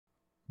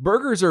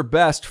Burgers are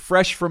best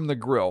fresh from the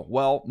grill.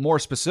 Well, more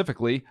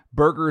specifically,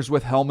 burgers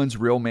with Hellmann's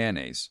Real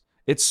Mayonnaise.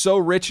 It's so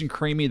rich and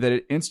creamy that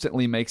it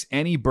instantly makes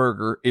any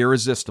burger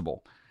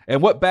irresistible.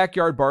 And what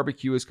backyard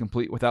barbecue is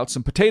complete without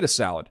some potato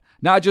salad?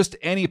 Not just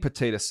any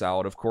potato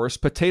salad, of course.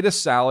 Potato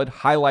salad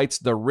highlights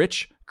the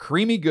rich,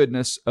 creamy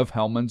goodness of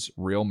Hellmann's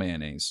Real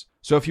Mayonnaise.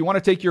 So if you want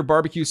to take your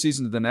barbecue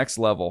season to the next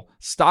level,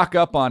 stock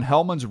up on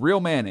Hellmann's Real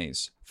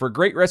Mayonnaise. For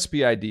great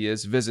recipe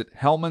ideas, visit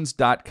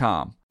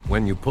hellmanns.com.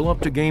 When you pull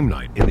up to game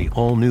night in the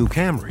all-new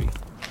Camry,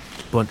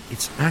 but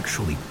it's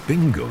actually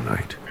bingo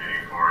night.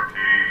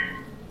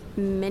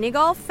 Mini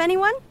golf,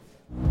 anyone?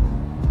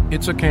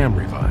 It's a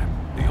Camry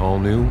vibe. The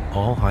all-new,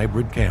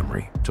 all-hybrid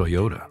Camry.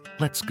 Toyota.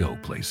 Let's go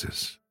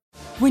places.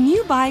 When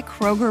you buy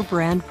Kroger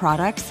brand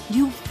products,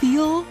 you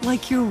feel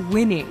like you're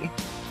winning.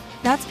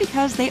 That's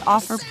because they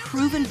offer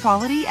proven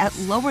quality at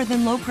lower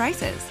than low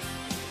prices.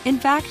 In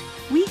fact,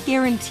 we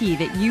guarantee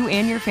that you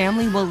and your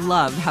family will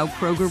love how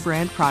Kroger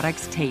brand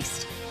products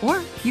taste,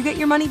 or you get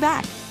your money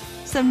back.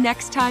 So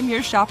next time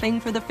you're shopping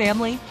for the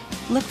family,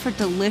 look for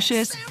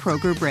delicious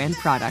Kroger brand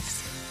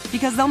products,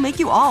 because they'll make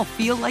you all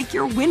feel like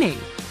you're winning.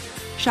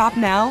 Shop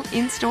now,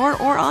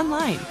 in-store, or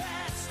online.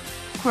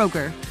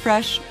 Kroger,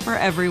 fresh for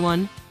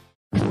everyone.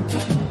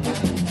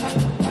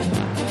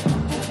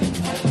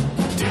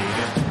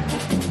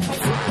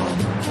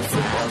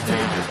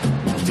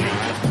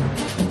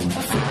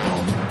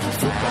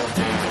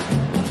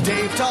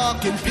 Dave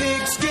talking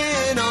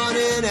pigskin on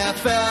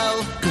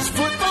NFL, 'cause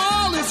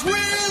football is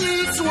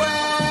really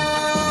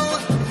swell.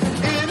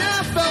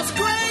 NFL's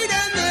great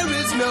and there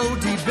is no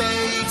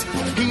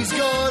debate. He's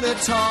gonna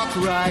talk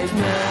right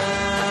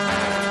now.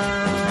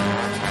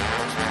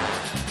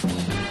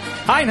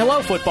 Hi and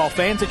hello, football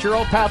fans. It's your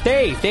old pal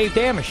Dave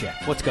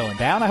Dameshek. What's going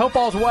down? I hope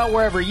all's well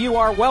wherever you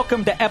are.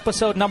 Welcome to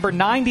episode number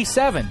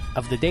 97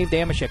 of the Dave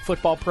Dameshek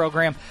football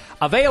program.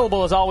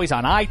 Available, as always,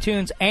 on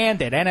iTunes and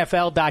at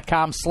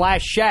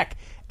NFL.com/Shek.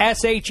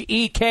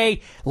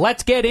 S-H-E-K.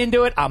 Let's get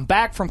into it. I'm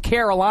back from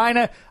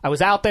Carolina. I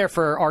was out there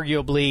for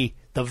arguably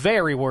the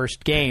very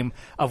worst game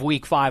of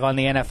Week 5 on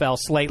the NFL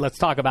slate. Let's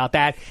talk about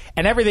that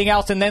and everything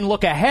else, and then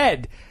look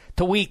ahead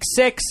to Week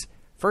 6.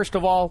 First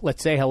of all,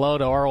 let's say hello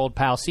to our old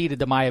pal seated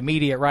to my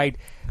immediate right,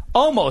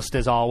 almost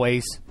as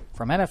always,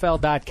 from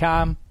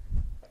NFL.com.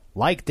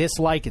 Like,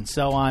 dislike, and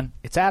so on.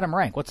 It's Adam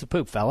Rank. What's the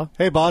poop, fella?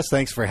 Hey, boss.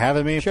 Thanks for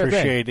having me. Sure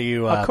Appreciate thing.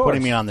 you Of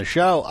putting me on the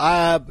show.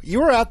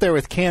 You were out there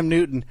with Cam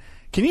Newton.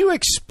 Can you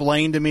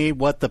explain to me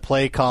what the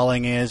play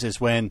calling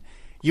is when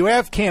you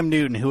have Cam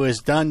Newton, who has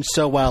done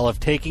so well of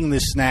taking the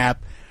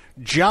snap,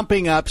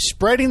 jumping up,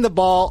 spreading the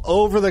ball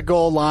over the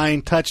goal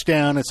line,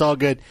 touchdown, it's all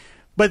good.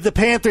 But the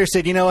Panthers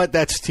said, you know what,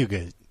 that's too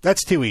good.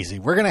 That's too easy.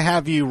 We're going to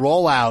have you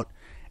roll out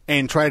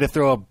and try to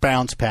throw a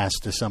bounce pass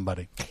to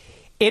somebody.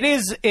 It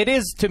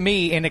is to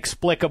me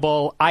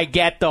inexplicable. I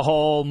get the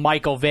whole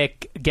Michael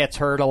Vick gets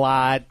hurt a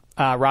lot.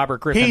 Robert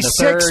Griffin He's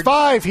III.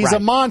 6'5". He's right. a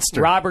monster.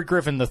 Robert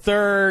Griffin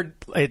III.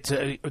 It's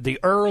the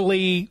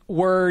early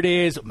word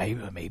is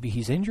maybe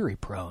he's injury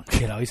prone.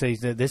 You know, he says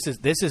this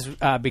is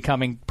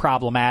becoming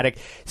problematic.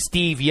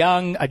 Steve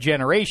Young a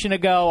generation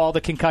ago, all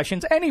the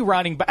concussions. Any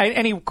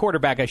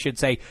quarterback, I should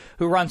say,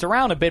 who runs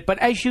around a bit. But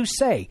as you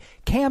say,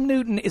 Cam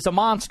Newton is a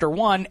monster.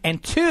 1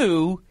 and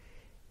 2.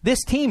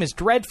 This team is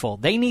dreadful.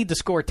 They need to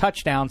score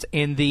touchdowns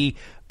in the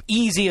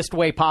easiest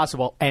way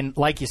possible. And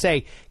like you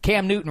say,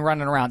 Cam Newton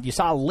running around. You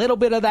saw a little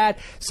bit of that,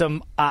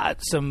 some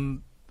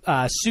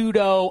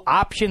pseudo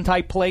option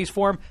type plays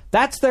for him.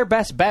 That's their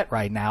best bet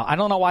right now. I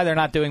don't know why they're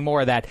not doing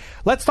more of that.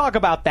 Let's talk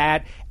about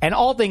that and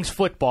all things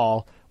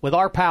football with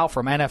our pal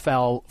from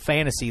NFL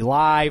Fantasy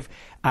Live.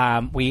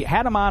 We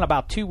had him on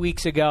about 2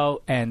 weeks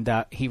ago, and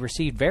he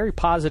received very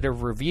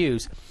positive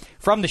reviews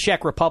from the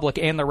Czech Republic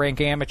and the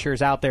Rank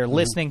amateurs out there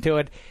listening to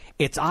it.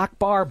 It's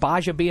Akbar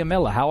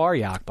Bajabiamila. How are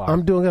you, Akbar?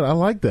 I'm doing good. I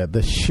like that.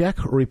 The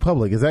Czech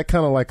Republic. Is that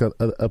kind of like a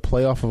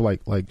playoff of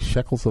like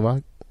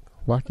Czechoslovakia?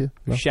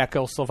 No?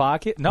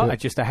 Czechoslovakia? No, Yeah.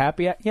 It's just a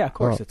happy. Yeah, of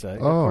course it's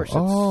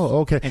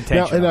okay.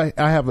 intentional. Now, and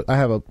I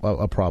have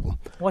a problem.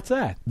 What's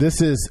that?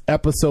 This is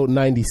episode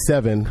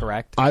 97.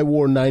 Correct. I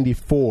wore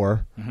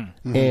 94,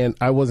 and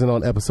I wasn't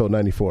on episode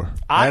 94.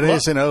 That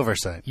is an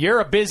oversight.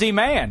 You're a busy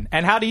man.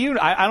 And how do you?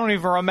 I don't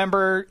even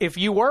remember if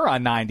you were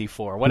on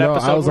 94. What No,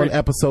 episode? I was on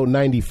episode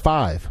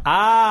 95.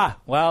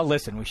 Well,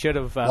 listen, we should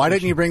have. Why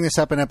didn't you bring this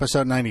up in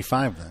episode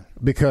 95 then?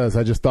 Because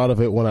I just thought of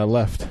it when I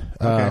left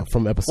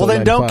from episode. Well,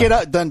 then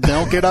 95.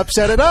 don't get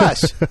upset at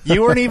us.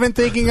 You weren't even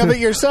thinking of it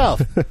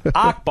yourself.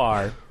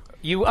 Akbar,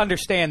 you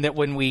understand that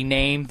when we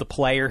named the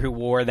player who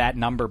wore that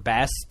number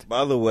best,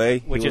 by the way,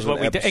 which is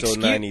what we did, episode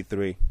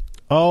 93.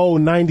 Oh,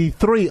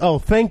 93. Oh,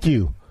 thank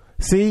you.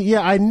 See,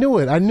 yeah, I knew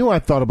it. I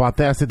thought about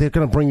that. I said, they're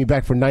going to bring me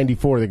back for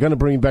 94. They're going to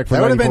bring me back for 94.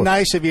 That would have been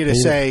nice of you to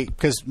say,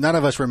 because none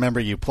of us remember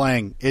you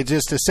playing. It's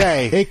just to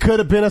say. It could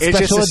have been a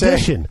special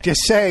edition.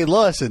 Just say,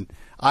 listen,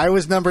 I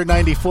was number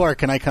 94.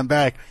 Can I come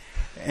back?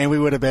 And we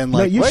would have been No,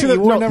 like, you wait, should you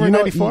have wore number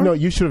 94? No,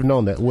 you should have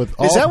known that.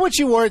 Is that what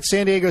you wore at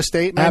San Diego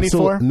State,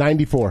 94? Absolute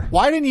 94.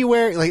 Why didn't you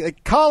wear,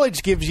 like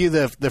college gives you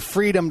the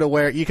freedom to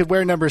wear, you could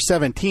wear number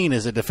 17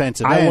 as a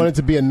defensive end. I wanted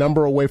to be a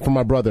number away from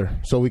my brother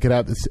so we could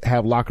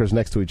have lockers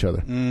next to each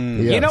other. Yeah,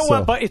 You know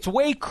what? But it's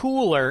way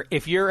cooler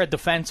if you're a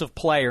defensive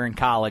player in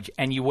college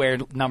and you wear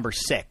number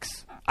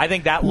 6. I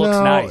think that looks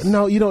nice.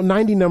 No,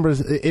 90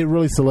 numbers, it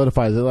really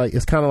solidifies it. Like,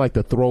 it's kind of like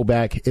the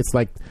throwback. It's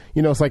like,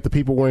 it's like the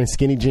people wearing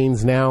skinny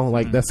jeans now.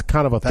 Like, that's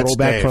kind of a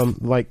throwback Dave. from,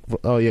 like,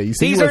 oh, yeah. You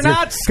see, These are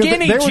not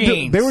skinny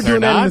jeans. They were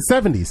doing that in the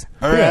 70s.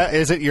 Or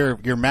is it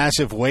your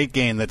massive weight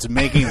gain that's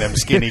making them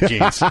skinny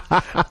jeans?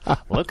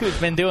 Look who's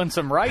been doing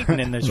some writing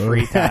in this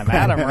free time.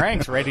 Adam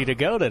Rank's ready to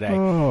go today.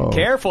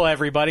 Careful,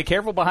 everybody.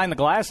 Careful behind the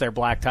glass there,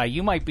 Black Tie.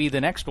 You might be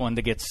the next one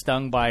to get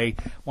stung by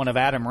one of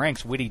Adam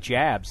Rank's witty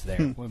jabs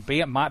there.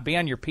 Be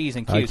on your P's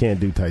and Q's. I can't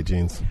do tight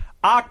jeans.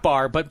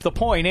 Akbar, but the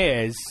point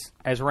is,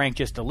 as Rank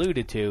just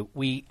alluded to,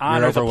 we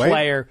honor the overweight?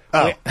 player.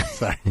 Oh,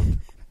 sorry.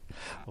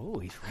 Oh,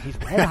 he's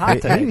red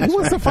hot today. He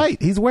wants to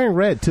fight. He's wearing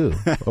red, too,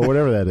 or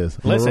whatever that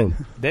is. Listen,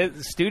 the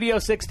Studio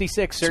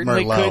 66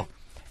 certainly Merlot. could.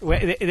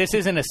 This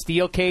isn't a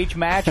steel cage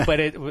match, but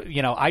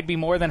I'd be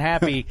more than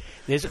happy.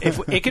 If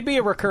it could be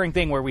a recurring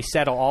thing where we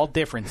settle all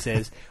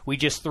differences. We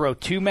just throw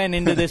 2 men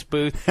into this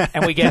booth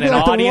and we get an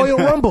like audience. The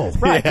Royal Rumble,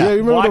 right? Yeah, you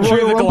remember Walk the through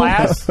Royal the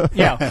Rumble?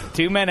 glass.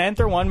 2 men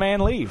enter, 1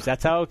 man leaves.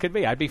 That's how it could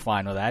be. I'd be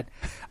fine with that.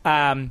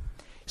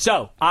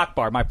 So,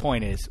 Akbar, my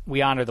point is,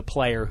 we honor the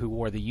player who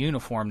wore the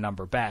uniform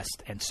number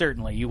best, and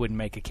certainly you wouldn't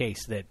make a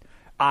case that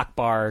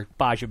Akbar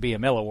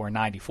Bajabiamila wore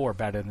 94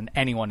 better than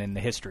anyone in the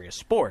history of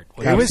sport.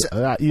 It was,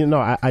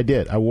 I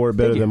did. I wore it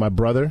better than my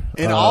brother.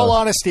 in all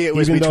honesty, it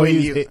was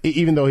between you.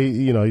 Even though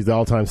he's the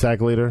all-time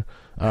sack leader,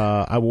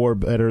 I wore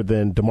better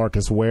than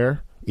DeMarcus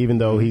Ware. Even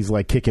though he's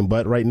like kicking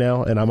butt right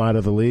now, and I'm out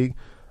of the league.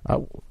 I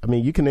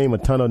mean, you can name a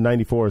ton of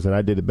 94s, and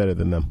I did it better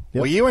than them.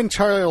 Yep. Well, you and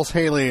Charles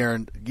Haley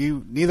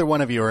neither one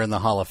of you are in the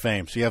Hall of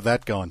Fame, so you have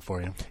that going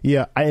for you.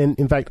 Yeah, and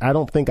in fact, I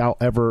don't think I'll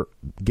ever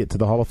get to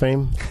the Hall of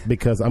Fame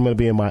because I'm going to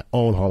be in my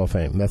own Hall of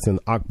Fame. That's in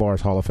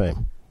Akbar's Hall of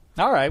Fame.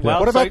 All right. Well,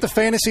 what about the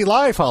Fantasy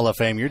Live Hall of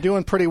Fame? You're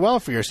doing pretty well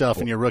for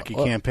yourself in your rookie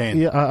campaign.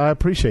 Yeah, I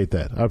appreciate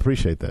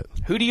that.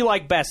 Who do you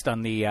like best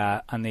on the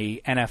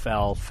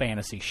NFL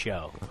fantasy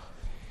show?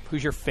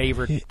 Who's your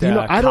favorite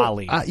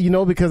colleague?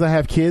 Because I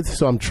have kids,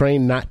 so I'm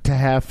trained not to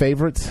have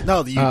favorites.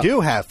 No, you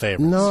do have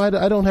favorites. No,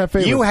 I don't have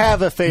favorites. You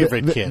have a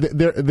favorite kid.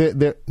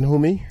 Who,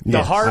 me?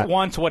 The heart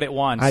wants what it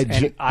wants.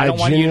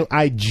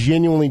 I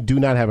genuinely do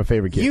not have a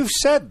favorite kid. You've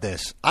said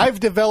this. I've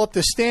developed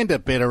a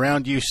stand-up bit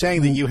around you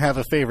saying that you have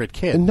a favorite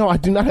kid. No, I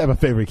do not have a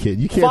favorite kid.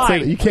 You can't say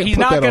that. You can't He's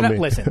put not that gonna, on me.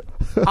 Listen,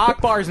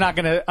 Akbar's not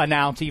going to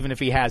announce even if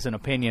he has an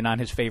opinion on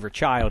his favorite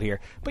child here.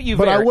 But you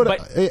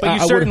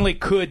certainly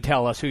could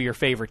tell us who your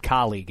favorite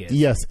colleague is.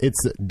 Yes, it's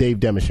Dave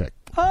Dameshek.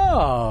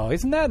 Oh,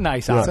 isn't that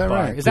nice, Akbar? Is that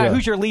right? Is that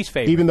who's your least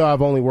favorite? Even though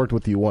I've only worked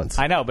with you once.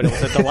 I know, but it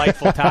was a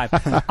delightful time.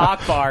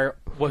 Akbar,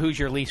 who's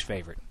your least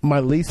favorite? My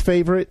least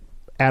favorite,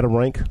 Adam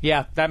Rank.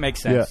 Yeah, that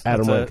makes sense. Yeah,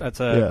 Adam Rank. That's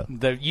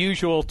the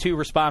usual 2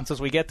 responses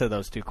we get to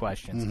those 2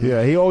 questions. Mm-hmm.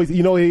 Yeah, he always,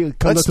 he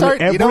comes up to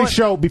me every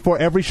show. Before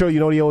every show,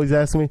 what he always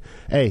asks me?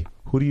 Hey,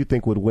 who do you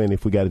think would win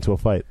if we got into a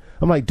fight?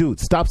 I'm like, dude,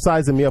 stop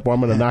sizing me up or I'm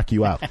going to knock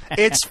you out.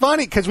 It's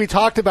funny because we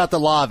talked about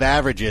the law of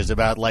averages,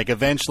 about like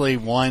eventually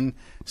one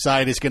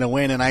side is going to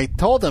win. And I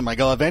told him,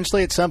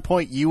 eventually at some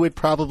point you would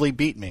probably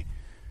beat me.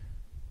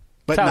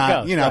 But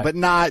not, but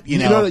not, you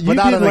but not didn't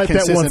on a let that one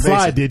consistent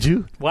slide, basis. did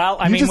you? Well,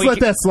 I you mean, just let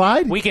that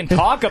slide. We can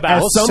talk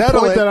about at some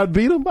settle point it. that I'd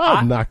beat him.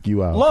 I'll knock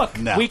you out. Look,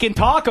 No. we can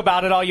talk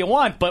about it all you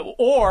want,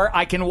 or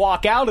I can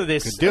walk out of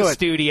this do it.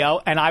 studio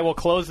and I will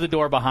close the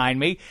door behind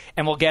me,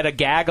 and we'll get a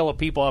gaggle of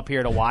people up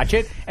here to watch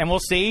it, and we'll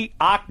see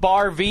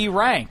Akbar v.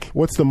 Rank.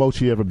 What's the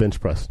most you ever bench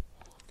press?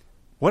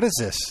 What is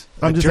this?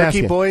 I'm the just Jerky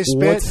asking. Boys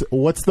spit?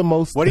 What's the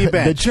most? What do you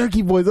bench? The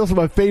Jerky Boys. Those are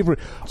my favorite.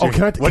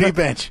 What do you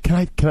bench? Can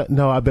I?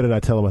 No, I better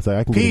not tell him.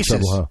 I can Pieces. get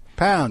in trouble, huh?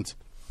 Pounds.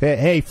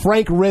 Hey,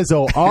 Frank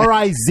Rizzo,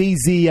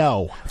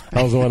 Rizzo.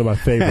 That was one of my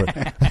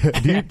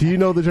favorite. do you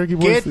know the Jerky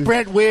Boys? Get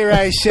Brent Weir,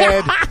 I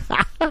said.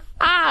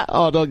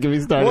 Oh, don't get me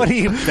started. What do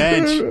you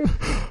bench?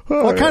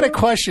 What kind of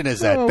question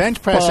is that?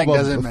 Bench pressing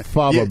doesn't.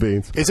 Fava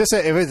beans. Is this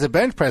if it's a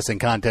bench pressing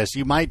contest?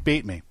 You might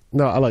beat me.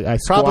 No, I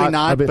squat. Probably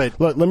not.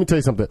 But look, let me tell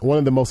you something. One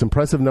of the most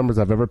impressive numbers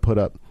I've ever put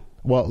up.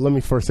 Well, let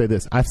me first say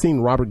this. I've seen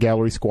Robert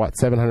Gallery squat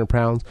 700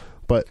 pounds,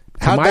 but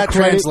how'd that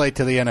translate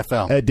to the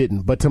NFL? It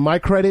didn't. But to my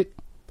credit,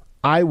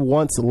 I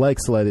once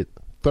leg sledded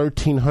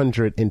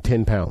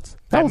 1,310 pounds.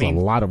 That was a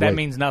lot of weight. That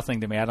means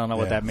nothing to me. I don't know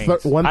what that means.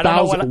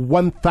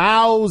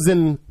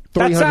 1,310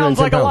 That sounds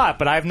like pounds. a lot,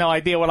 but I have no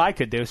idea what I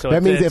could do. So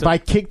that means if I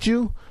kicked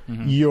you,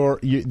 your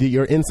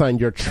inside,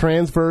 your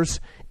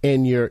transverse,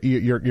 and your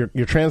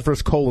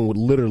transverse colon would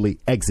literally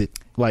exit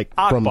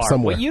from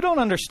somewhere. What you don't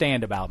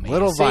understand about me,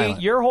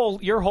 violent. your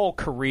whole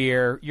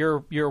career,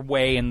 your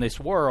way in this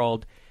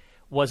world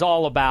was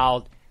all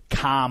about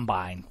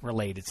combine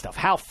related stuff.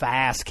 How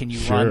fast can you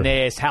run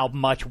this? How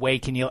much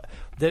weight can you?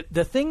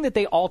 The thing that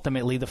they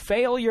ultimately, the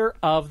failure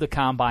of the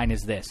combine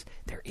is this: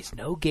 there is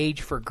no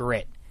gauge for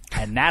grit.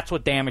 And that's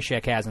what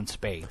Damashek has in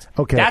spades.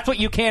 Okay. That's what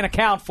you can't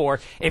account for.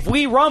 If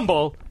we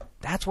rumble,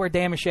 that's where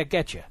Damashek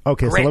gets you.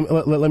 Okay, Grit.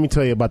 so let me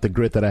tell you about the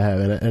grit that I have,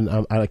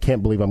 and I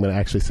can't believe I'm going to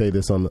actually say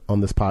this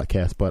on this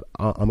podcast, but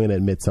I'm going to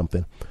admit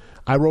something.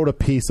 I wrote a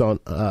piece on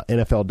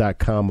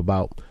NFL.com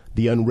about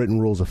the unwritten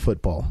rules of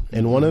football,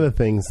 and one of the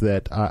things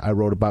that I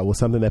wrote about was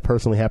something that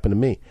personally happened to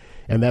me,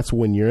 and that's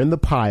when you're in the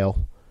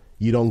pile,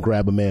 you don't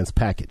grab a man's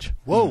package.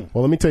 Whoa.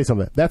 Well, let me tell you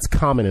something. That's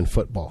common in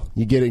football.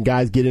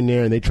 Guys get in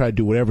there and they try to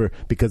do whatever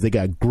because they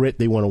got grit,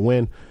 they want to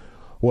win.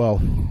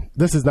 Well,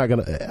 this is not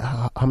going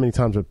to... How many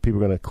times are people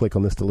going to click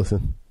on this to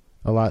listen?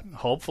 A lot?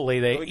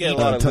 Hopefully they... We get a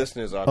lot of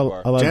listeners,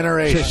 Akbar.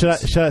 Generations. Should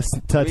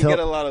I We get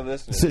a lot of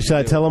listeners. Should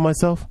I tell them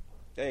myself?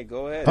 Hey,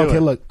 go ahead. Okay,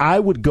 look, I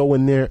would go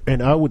in there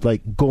and I would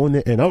go in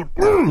there and I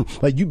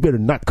would, you better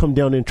not come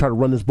down there and try to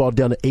run this ball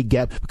down the A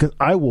gap because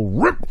I will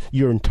rip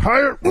your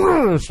entire,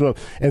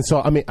 and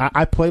so, I mean,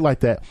 I play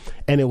like that.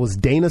 And it was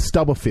Dana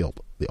Stubblefield,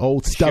 the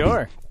old Stubby.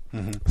 Sure.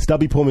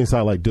 Stubby pulled me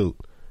aside like, dude,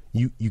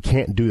 you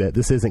can't do that.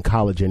 This isn't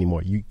college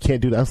anymore. You can't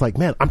do that. I was like,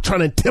 man, I'm trying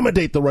to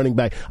intimidate the running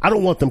back. I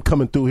don't want them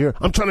coming through here.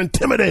 I'm trying to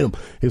intimidate them.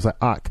 He was like,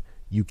 Ak,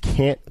 you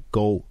can't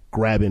go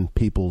grabbing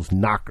people's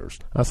knockers.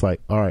 I was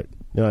like, all right.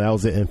 That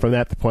was it. And from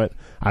that point,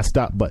 I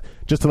stopped. But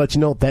just to let you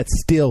know, that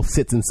still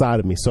sits inside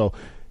of me. So,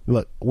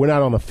 look, we're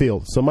not on the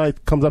field. Somebody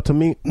comes up to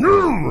me,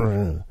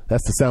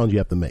 that's the sound you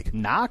have to make.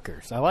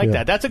 Knockers. I like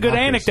that. That's a good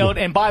anecdote.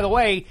 And by the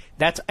way,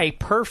 that's a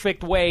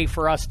perfect way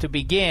for us to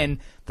begin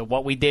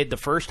what we did the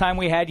first time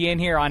we had you in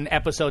here on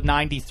episode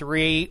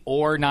 93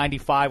 or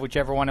 95,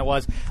 whichever one it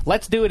was.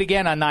 Let's do it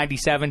again on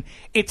 97.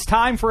 It's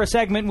time for a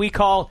segment we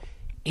call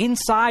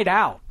Inside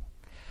Out.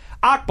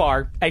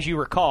 Akbar, as you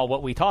recall,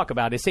 what we talk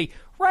about is,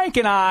 Rank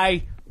and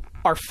I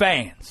are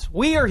fans.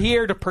 We are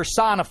here to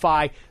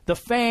personify the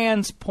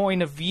fan's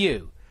point of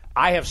view.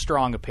 I have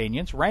strong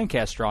opinions. Rank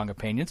has strong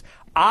opinions.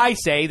 I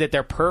say that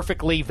they're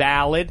perfectly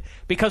valid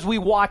because we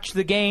watch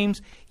the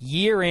games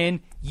year in,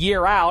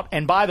 year out.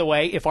 And by the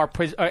way, if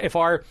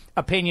our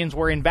opinions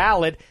were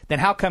invalid, then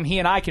how come he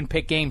and I can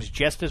pick games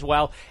just as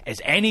well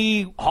as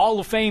any Hall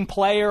of Fame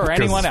player or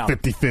anyone else?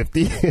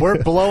 50-50.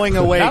 We're blowing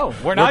away. No,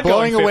 we're not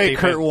blowing going away 50-50.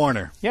 Kurt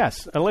Warner.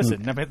 Yes,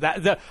 listen. I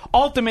mean,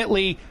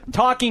 ultimately,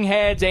 talking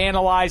heads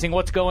analyzing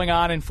what's going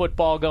on in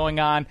football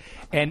going on,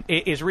 and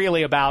it is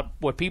really about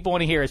what people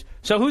want to hear is,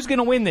 so who's going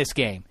to win this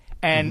game?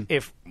 And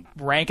if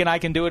Rank and I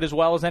can do it as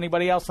well as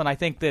anybody else, then I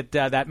think that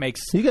that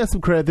makes... You got some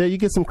credit there. You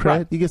get some credit.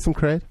 Right. You get some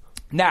credit.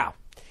 Now,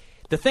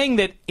 the thing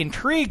that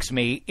intrigues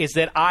me is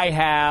that I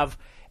have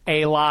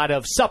a lot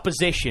of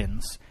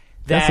suppositions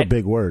That's a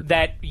big word.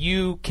 that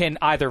you can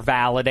either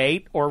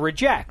validate or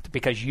reject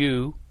because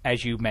you,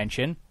 as you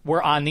mentioned,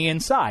 were on the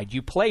inside.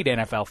 You played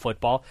NFL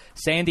football,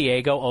 San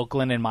Diego,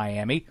 Oakland, and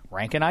Miami.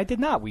 Rank and I did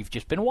not. We've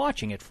just been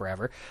watching it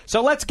forever.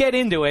 So let's get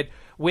into it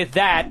with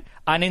that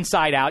on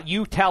Inside Out.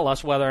 You tell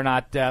us whether or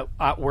not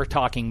we're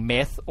talking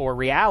myth or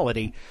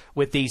reality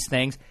with these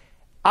things.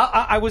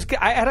 I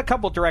had a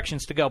couple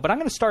directions to go, but I'm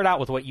going to start out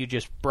with what you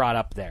just brought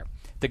up there.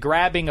 The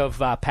grabbing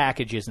of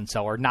packages and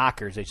so, or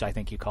knockers, as I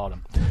think you called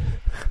them.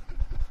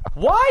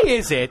 Why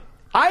is it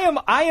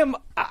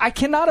I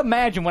cannot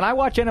imagine when I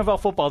watch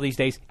NFL football these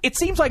days, it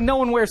seems like no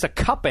one wears a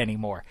cup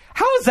anymore.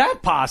 How is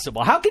that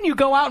possible? How can you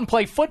go out and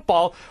play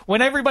football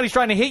when everybody's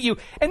trying to hit you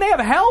and they have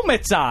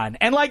helmets on?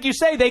 And like you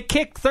say, they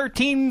kick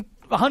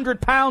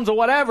 1,300 pounds or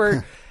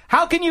whatever.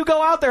 How can you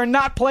go out there and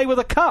not play with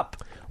a cup?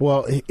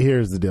 Well,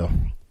 here's the deal.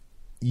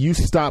 You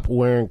stop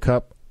wearing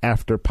cup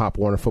after Pop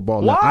Warner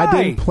football. Why? Now,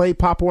 I didn't play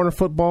Pop Warner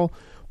football,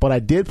 but I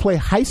did play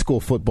high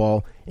school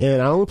football,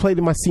 and I only played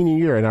in my senior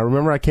year. And I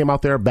remember I came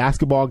out there, a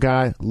basketball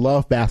guy,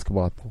 loved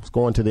basketball. I was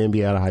going to the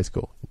NBA out of high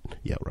school.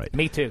 Yeah, right.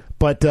 Me too.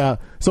 But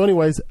so,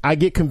 anyways, I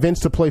get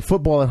convinced to play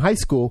football in high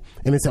school,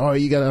 and they say, "Oh,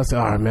 you got to." I say,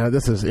 "Oh man,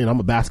 this is." I'm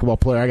a basketball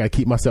player. I got to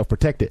keep myself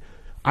protected.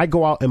 I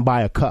go out and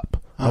buy a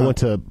cup. I went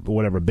to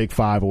whatever Big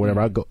Five or whatever.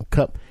 I go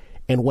cup.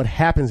 And what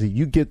happens is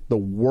you get the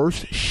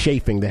worst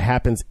chafing that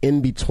happens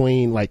in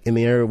between, like in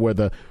the area where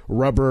the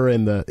rubber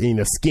and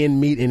the skin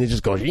meet, and it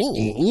just goes,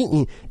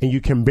 and you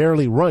can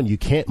barely run. You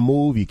can't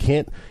move. You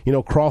can't,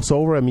 cross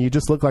over. I mean, you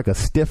just look like a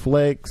stiff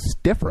leg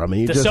stiffer. I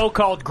mean, the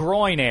so-called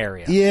groin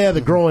area. Yeah,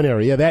 the groin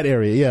area. Yeah, that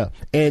area. Yeah,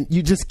 and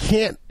you just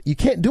can't. You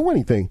can't do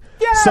anything.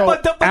 Yeah, so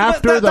but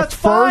after that's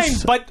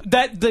first, fine.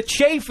 But the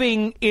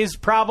chafing is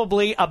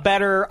probably a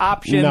better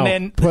option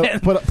than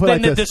like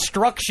the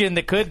destruction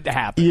that could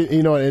happen.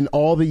 In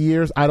all the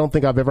years, I don't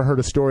think I've ever heard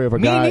a story of a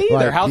guy. Me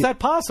neither. Like, how's that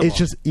possible? It's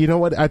just, you know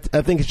what? I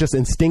think it's just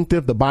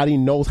instinctive. The body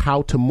knows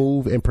how to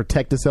move and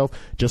protect itself.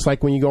 Just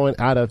like when you're going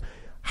out of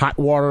hot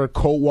water,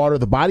 cold water,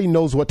 the body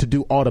knows what to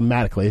do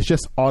automatically. It's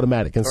just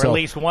automatic. And or at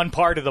least one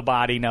part of the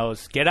body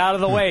knows. Get out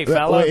of the way,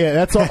 fella. Yeah,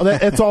 that's all.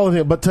 That's all of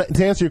it. But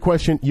to answer your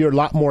question, you're a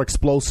lot more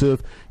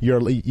explosive.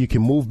 You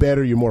can move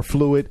better. You're more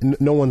fluid.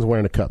 No one's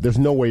wearing a cup. There's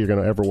no way you're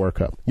going to ever wear a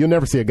cup. You'll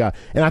never see a guy.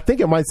 And I think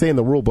it might say in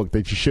the rule book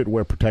that you should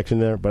wear protection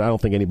there, but I don't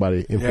think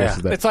anybody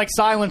enforces that. It's like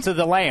Silence of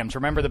the Lambs.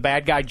 Remember the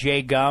bad guy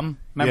Jay Gum?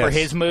 Remember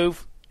his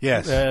move?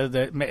 Yes.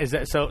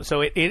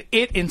 So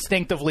it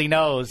instinctively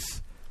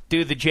knows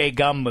do the Jay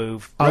Gum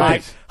move.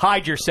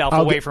 Hide yourself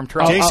away from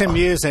trouble. Jason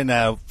Mewes in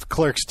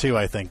Clerks 2,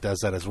 I think, does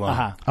that as well.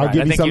 Uh-huh. I'll Right.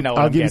 give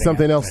you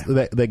something at. else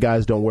that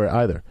guys don't wear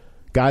either.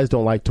 Guys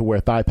don't like to wear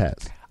thigh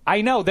pads.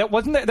 I know there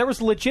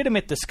was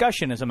legitimate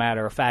discussion, as a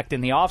matter of fact,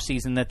 in the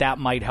offseason that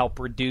might help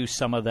reduce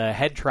some of the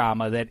head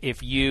trauma that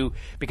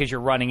because you're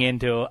running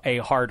into a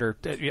harder,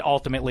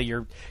 ultimately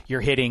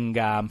you're hitting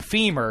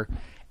femur,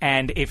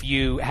 and if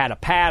you had a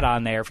pad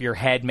on there, if your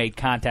head made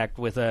contact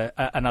with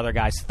another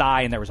guy's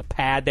thigh and there was a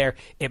pad there,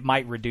 it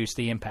might reduce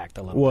the impact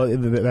a little. Well,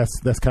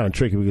 that's kind of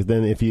tricky because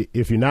then if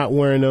you're not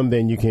wearing them,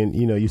 then you can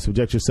you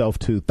subject yourself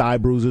to thigh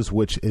bruises,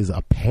 which is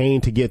a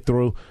pain to get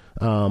through,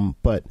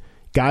 but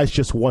guys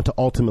just want to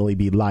ultimately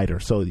be lighter.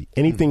 So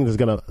anything that's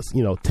going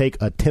to, take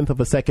a tenth of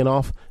a second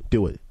off,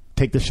 do it.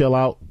 Take the shell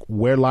out,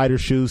 wear lighter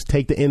shoes,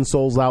 take the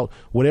insoles out,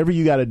 whatever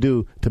you got to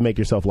do to make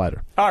yourself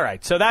lighter. All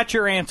right, so that's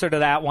your answer to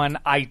that one.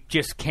 I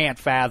just can't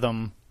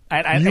fathom.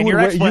 And your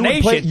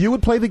explanation. You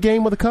would play the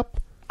game with a cup?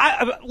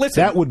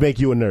 Listen, that would make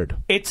you a nerd.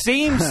 It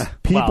seems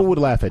people would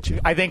laugh at you.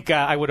 I think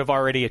I would have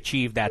already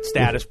achieved that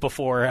status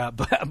before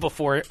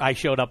I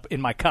showed up in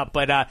my cup.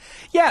 But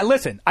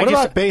listen. What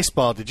about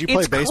baseball? Did you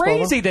play baseball? It's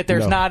crazy that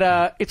there's not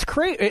a. It's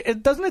crazy.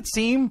 Doesn't it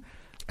seem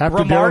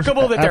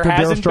remarkable that there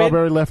hasn't been?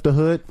 Strawberry left the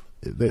hood.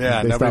 They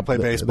nobody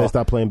played baseball. They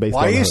stopped playing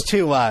baseball. Well, I used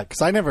to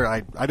because I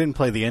didn't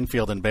play the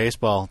infield in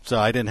baseball, so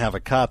I didn't have a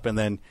cup. And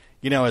then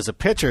as a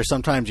pitcher,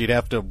 sometimes you'd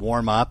have to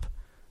warm up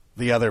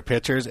the other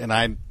pitchers, and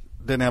I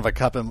didn't have a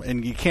cup,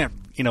 and you can't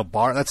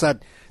borrow. That's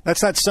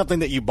not something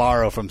that you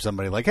borrow from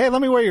somebody. Like, hey,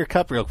 let me wear your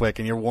cup real quick,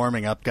 and you're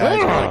warming up, guys.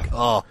 You're like,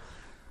 oh,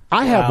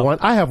 I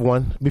have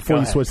one. Before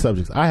you switch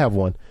subjects, I have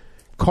one.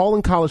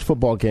 Calling college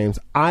football games,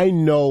 I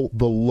know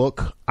the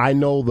look, I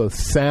know the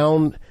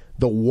sound,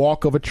 the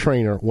walk of a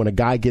trainer when a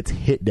guy gets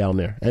hit down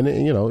there, and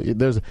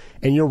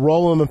and you're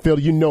rolling on the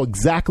field, you know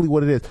exactly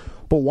what it is.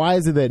 But why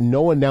is it that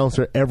no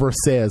announcer ever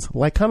says,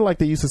 kind of like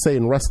they used to say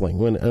in wrestling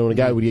when a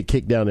guy would get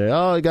kicked down there,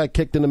 oh, he got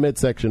kicked in the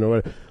midsection or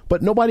whatever.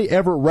 But nobody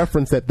ever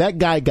referenced that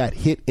guy got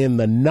hit in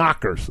the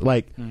knockers.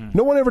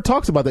 No one ever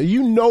talks about that.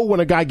 When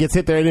a guy gets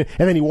hit there and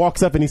then he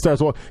walks up and he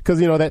starts walking because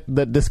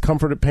that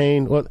discomfort and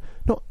pain. Well,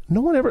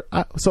 no one ever.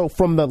 So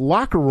from the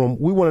locker room,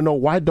 we want to know,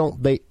 why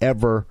don't they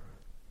ever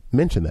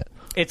mention that?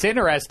 It's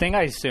interesting.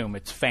 I assume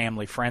it's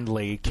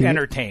family-friendly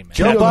entertainment.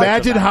 Can you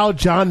imagine how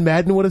John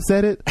Madden would have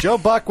said it? Joe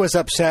Buck was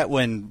upset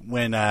when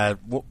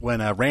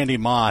Randy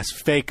Moss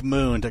fake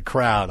mooned a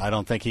crowd. I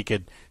don't think he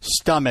could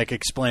stomach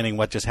explaining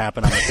what just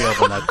happened on the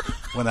field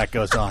when that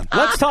goes on.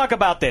 Let's talk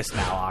about this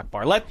now,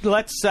 Akbar.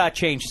 Let's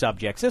change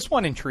subjects. This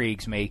one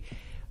intrigues me.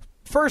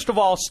 First of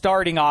all,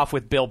 starting off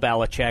with Bill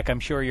Belichick, I'm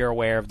sure you're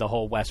aware of the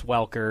whole Wes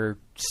Welker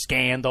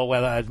scandal,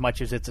 as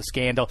much as it's a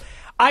scandal.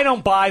 I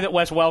don't buy that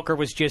Wes Welker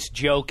was just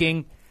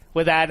joking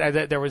with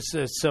that. There was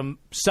some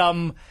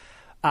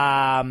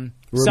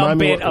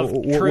bit of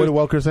truth.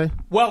 What did Welker say?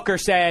 Welker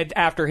said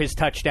after his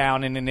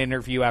touchdown in an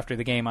interview after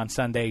the game on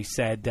Sunday,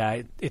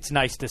 said it's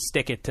nice to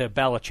stick it to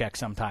Belichick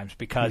sometimes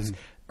because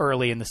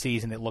early in the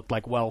season it looked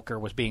like Welker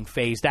was being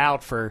phased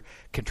out for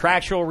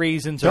contractual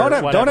reasons or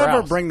whatever Don't ever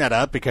else. bring that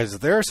up because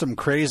there are some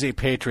crazy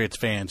Patriots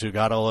fans who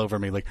got all over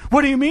me like,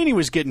 what do you mean he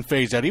was getting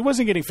phased out? He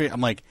wasn't getting phased.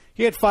 I'm like,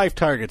 he had 5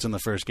 targets in the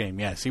first game.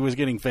 Yes, he was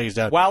getting phased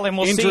out. Well, and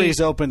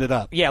Injuries opened it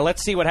up. Yeah,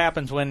 let's see what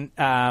happens when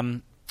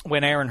Aaron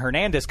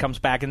Hernandez comes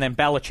back, and then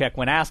Belichick,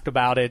 when asked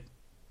about it,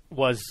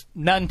 was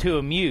none too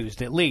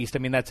amused, at least. I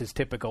mean, that's his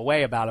typical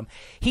way about him.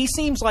 He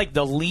seems like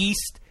the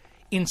least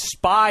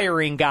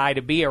inspiring guy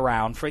to be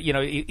around. For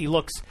he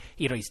looks,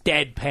 he's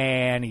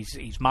deadpan,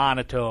 he's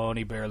monotone,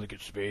 he barely can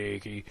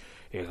speak, he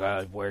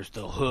wears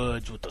the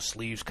hoods with the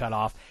sleeves cut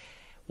off.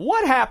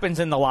 What happens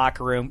in the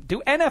locker room?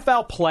 Do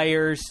NFL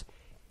players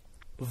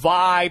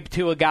vibe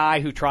to a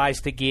guy who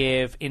tries to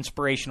give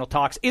inspirational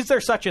talks? Is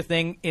there such a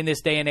thing in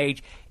this day and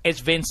age as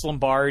Vince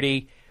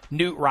Lombardi,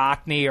 Newt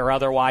Rockne, or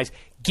otherwise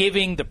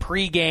giving the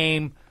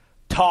pregame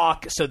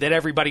talk so that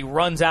everybody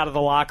runs out of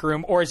the locker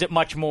room, or is it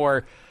much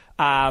more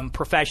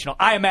professional?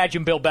 I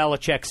imagine Bill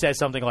Belichick says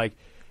something like,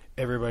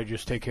 everybody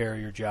just take care of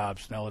your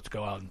jobs. Now let's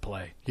go out and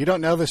play. You don't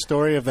know the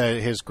story of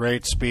his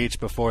great speech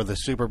before the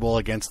Super Bowl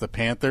against the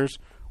Panthers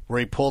where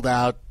he pulled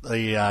out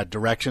the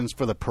directions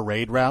for the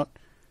parade route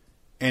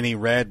and he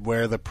read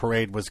where the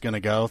parade was going to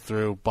go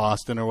through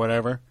Boston or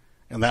whatever,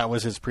 and that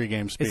was his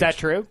pregame speech. Is that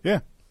true? Yeah.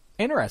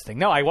 Interesting.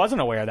 No, I wasn't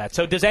aware of that.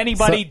 So does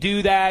anybody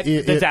do that?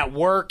 Does that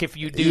work if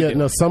you do? Yeah,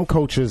 no, some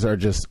coaches are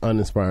just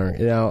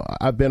uninspiring.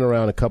 I've been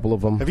around a couple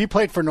of them. Have you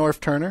played for Norv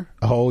Turner?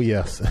 Oh,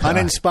 yes.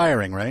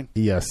 Uninspiring, right?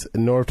 Yes.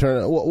 Norv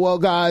Turner. Well,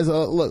 guys,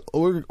 look,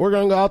 we're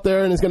going to go out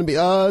there, and it's going to be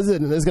us,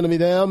 and it's going to be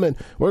them, and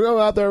we're going to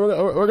go out there,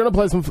 we're going to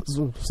play some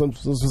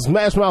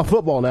smash mouth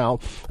football now,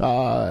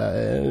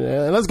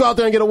 and let's go out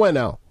there and get a win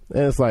now.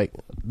 And it's like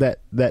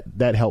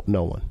that helped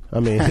no one. I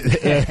mean,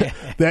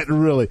 that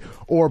really.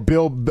 Or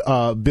Bill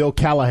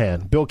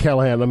Callahan. Bill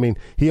Callahan. I mean,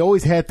 he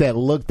always had that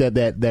look,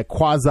 that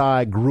quasi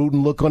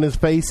Gruden look on his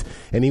face,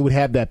 and he would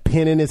have that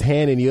pen in his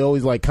hand, and he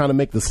always kind of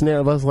make the snare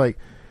of us like,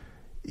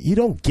 you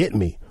don't get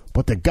me.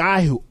 But the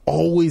guy who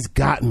always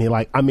got me,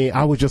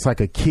 I was just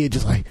like a kid,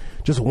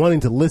 just wanting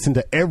to listen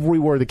to every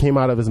word that came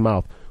out of his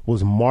mouth,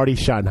 was Marty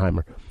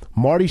Schottenheimer.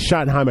 Marty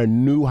Schottenheimer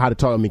knew how to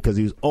talk to me because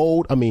he was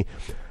old. I mean,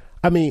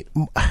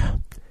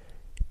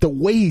 the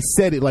way he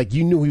said it, like,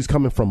 you knew he was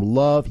coming from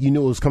love. You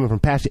knew it was coming from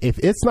passion. If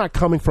it's not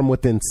coming from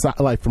within,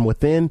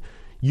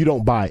 you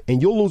don't buy it.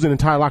 And you'll lose an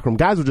entire locker room.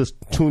 Guys will just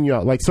tune you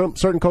out. Like,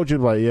 certain coaches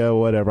are like, yeah,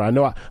 whatever. I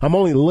know I'm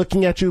only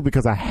looking at you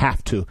because I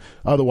have to.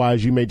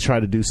 Otherwise, you may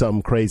try to do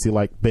something crazy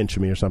like bench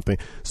me or something.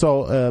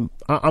 So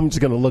I'm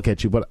just going to look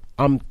at you. But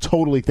I'm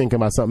totally thinking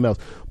about something else.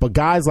 But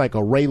guys like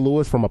a Ray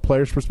Lewis, from a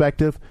player's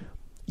perspective,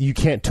 you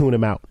can't tune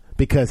him out.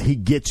 Because he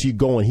gets you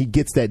going. He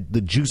gets the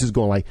juices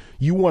going. Like,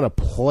 you want to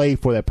play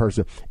for that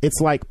person. It's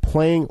like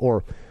playing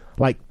or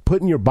like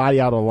putting your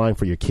body out on the line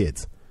for your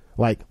kids.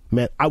 Like,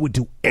 man, I would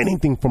do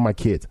anything for my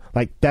kids.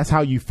 Like, that's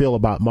how you feel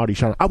about Marty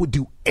Schottenheimer. I would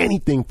do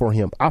anything for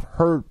him. I've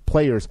heard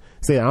players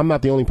say that. I'm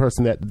not the only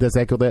person that's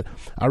echoed that.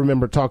 I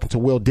remember talking to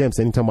Will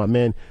Dempsey and he talking about,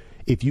 man,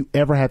 if you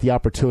ever had the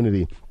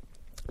opportunity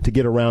to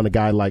get around a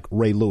guy like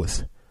Ray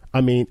Lewis,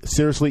 I mean,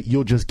 seriously,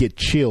 you'll just get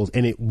chills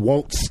and it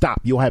won't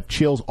stop. You'll have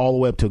chills all the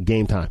way up till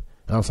game time.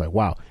 I was like,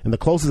 wow. And the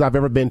closest I've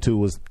ever been to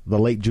was the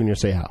late Junior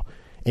Seau.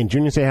 And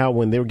Junior Seau,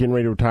 when they were getting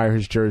ready to retire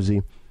his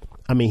jersey,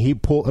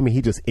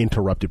 he just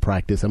interrupted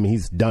practice. I mean,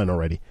 he's done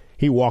already.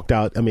 He walked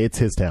out. I mean, it's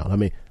his town. I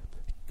mean,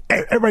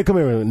 everybody come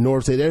here.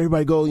 Norv said,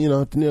 everybody go,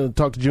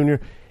 talk to Junior.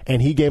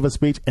 And he gave a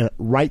speech. And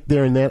right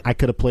there and then, I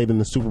could have played in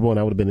the Super Bowl and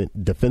I would have been a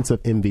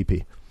defensive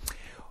MVP.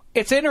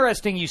 It's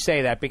interesting you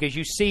say that because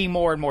you see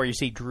more and more. You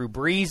see Drew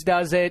Brees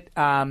does it.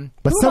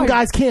 But some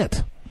guys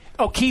can't.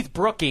 Oh, Keith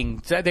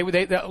Brookings.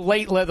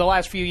 The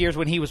last few years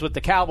when he was with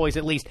the Cowboys,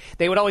 at least,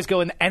 they would always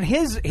go in, and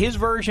his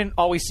version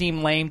always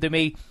seemed lame to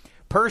me.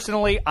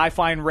 Personally, I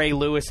find Ray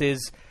Lewis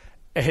is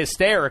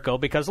hysterical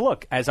because,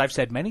 look, as I've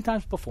said many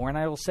times before, and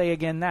I will say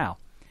again now,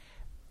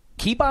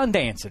 keep on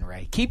dancing,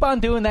 Ray. Keep on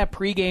doing that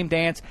pregame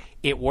dance.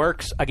 It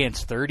works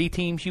against 30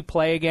 teams you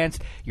play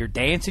against. You're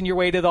dancing your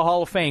way to the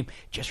Hall of Fame.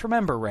 Just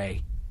remember,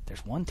 Ray,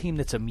 there's one team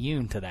that's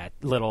immune to that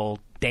little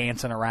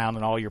dancing around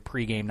and all your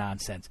pregame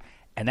nonsense.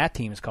 And that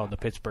team is called the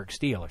Pittsburgh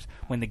Steelers.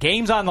 When the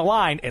game's on the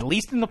line, at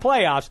least in the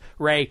playoffs,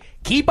 Ray,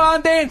 keep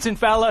on dancing,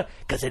 fella,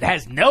 because it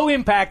has no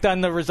impact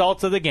on the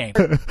results of the game.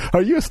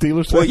 Are you a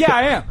Steelers fan? Well, yeah,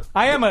 I am.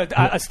 I am a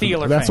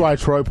Steelers fan. That's why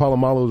Troy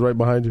Polamalu was right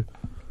behind you?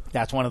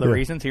 That's one of the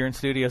reasons here in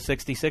Studio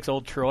 66,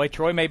 old Troy.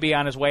 Troy may be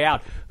on his way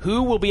out.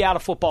 Who will be out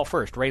of football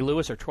first, Ray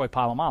Lewis or Troy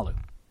Polamalu?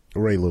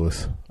 Ray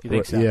Lewis. You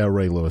think so? Yeah,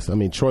 Ray Lewis. I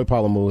mean, Troy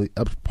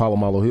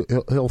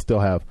Polamalu, he'll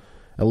still have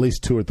at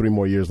least 2 or 3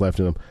 more years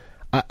left in him.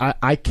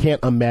 I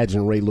can't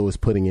imagine Ray Lewis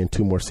putting in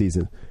 2 more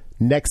seasons.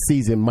 Next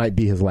season might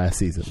be his last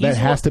season. That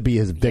has to be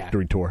his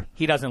victory tour.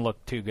 He doesn't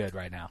look too good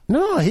right now.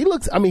 No, he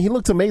looks amazing. He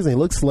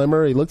looks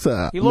slimmer. He looks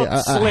slimmer.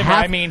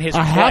 His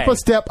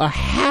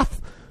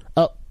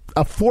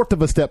a fourth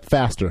of a step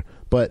faster.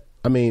 But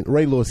I mean,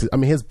 Ray Lewis,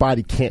 his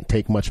body can't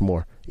take much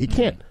more. He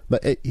can't.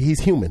 But he's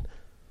human.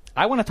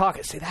 I want to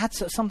talk. See,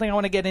 that's something I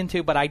want to get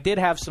into, but I did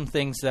have some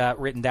things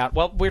written down.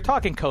 Well, we're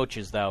talking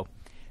coaches, though.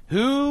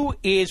 Who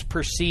is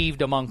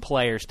perceived among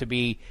players to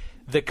be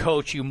the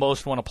coach you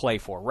most want to play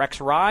for?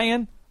 Rex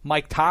Ryan,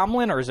 Mike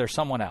Tomlin, or is there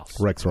someone else?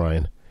 Rex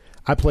Ryan.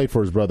 I played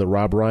for his brother,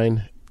 Rob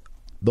Ryan.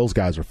 Those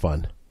guys are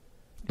fun.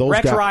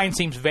 Rex Ryan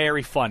seems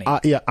very funny.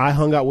 Yeah, I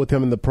hung out with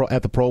him at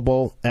the Pro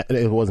Bowl.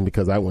 It wasn't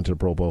because I went to the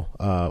Pro Bowl.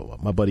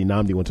 My buddy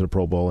Nnamdi went to the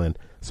Pro Bowl, and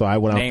so I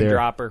went out there. Name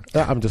dropper.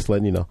 I'm just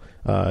letting you know.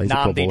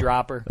 Nnamdi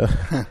dropper.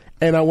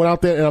 And I went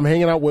out there, and I'm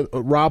hanging out with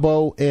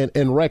Robbo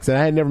and Rex, and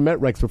I had never met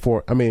Rex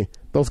before. I mean,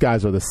 those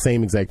guys are the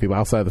same exact people,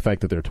 outside of the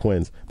fact that they're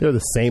twins. They're the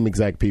same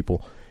exact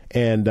people.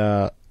 And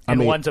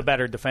one's a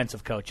better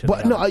defensive coach.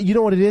 But no, you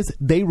know what it is?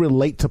 They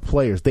relate to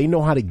players. They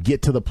know how to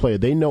get to the player.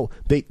 They know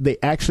they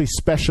actually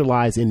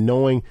specialize in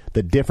knowing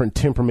the different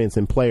temperaments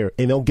in player,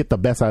 and they'll get the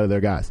best out of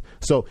their guys.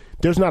 So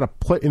there's not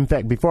in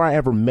fact, before I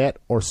ever met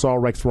or saw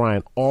Rex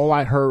Ryan, all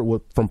I heard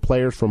from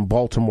players from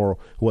Baltimore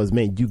was,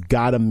 man, you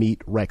got to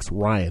meet Rex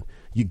Ryan.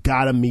 You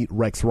got to meet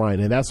Rex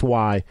Ryan. And that's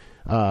why,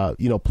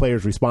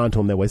 players respond to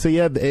him that way. So,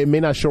 yeah, it may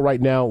not show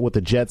right now with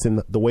the Jets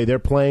and the way they're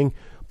playing,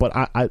 but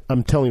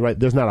I'm telling you, right,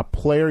 there's not a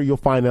player you'll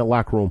find in that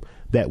locker room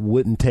that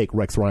wouldn't take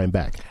Rex Ryan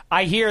back.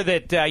 I hear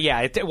that,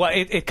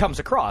 it comes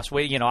across.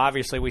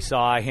 Obviously we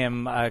saw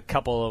him a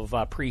couple of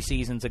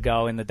preseasons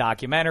ago in the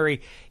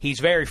documentary. He's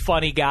a very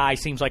funny guy,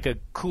 seems like a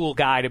cool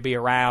guy to be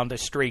around, a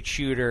straight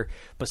shooter.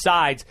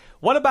 Besides,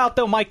 what about,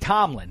 though, Mike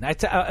Tomlin?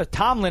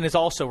 Tomlin is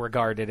also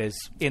regarded as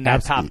in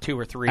that top 2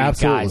 or 3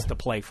 guys to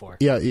play for.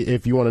 Yeah,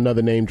 if you want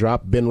another name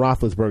drop, Ben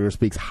Roethlisberger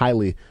speaks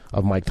highly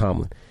of Mike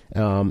Tomlin.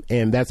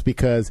 And that's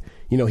because,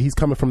 he's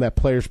coming from that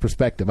player's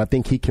perspective. I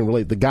think he can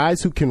relate. The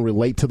guys who can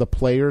relate to the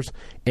players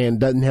and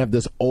doesn't have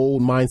this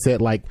old mindset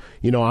like,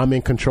 I'm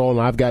in control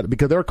and I've got –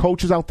 because there are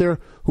coaches out there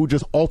who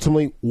just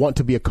ultimately want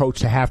to be a coach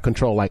to have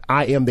control. Like,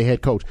 I am the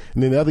head coach.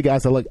 And then the other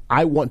guys are like,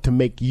 I want to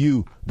make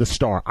you the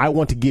star. I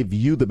want to give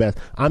you the best.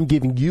 I'm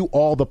giving you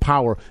all the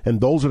power.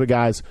 And those are the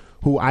guys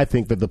who I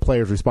think that the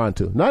players respond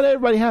to. Not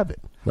everybody have it.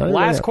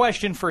 Last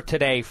question for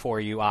today for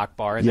you,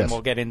 Akbar, and Yes. then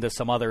we'll get into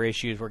some other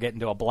issues. We're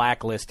getting to a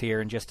blacklist here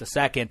in just a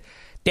second.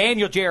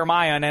 Daniel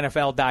Jeremiah on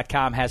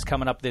NFL.com has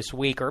coming up this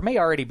week, or it may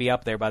already be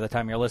up there by the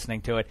time you're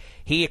listening to it.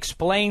 He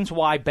explains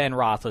why Ben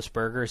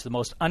Roethlisberger is the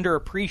most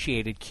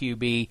underappreciated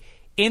QB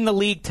in the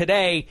league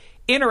today.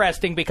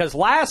 Interesting, because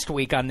last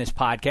week on this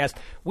podcast,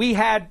 we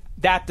had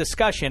that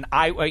discussion.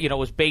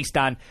 Was based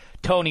on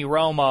Tony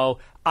Romo.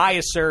 I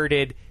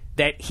asserted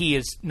that he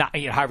is not,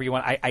 however you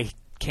want, I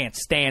can't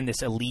stand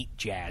this elite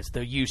jazz.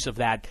 The use of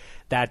that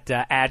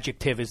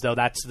adjective as though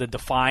that's it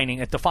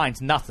defines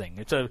nothing.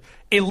 It's a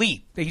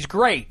elite. He's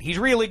great. He's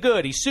really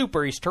good. He's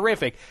super. He's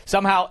terrific.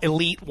 Somehow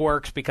elite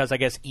works because I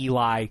guess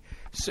Eli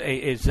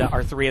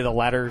are three of the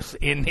letters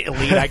in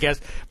elite, I guess.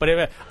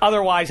 But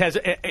otherwise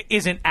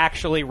isn't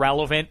actually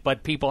relevant,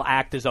 but people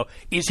act as though,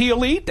 is he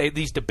elite?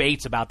 These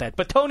debates about that.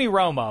 But Tony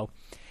Romo,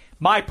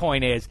 my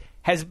point is,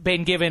 has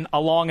been given a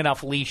long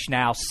enough leash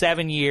now,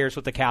 7 years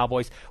with the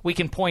Cowboys. We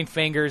can point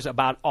fingers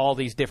about all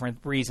these different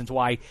reasons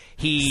why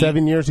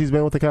 7 years he's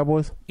been with the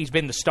Cowboys? He's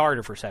been the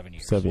starter for 7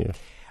 years. 7 years.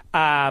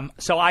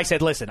 So I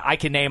said, listen, I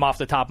can name off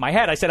the top of my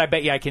head. I said, I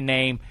bet you I can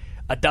name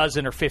a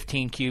dozen or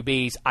 15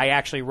 QBs. I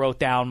actually wrote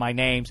down my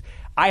names.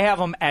 I have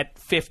him at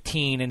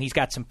 15, and he's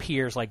got some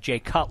peers like Jay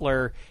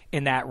Cutler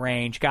in that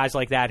range, guys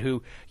like that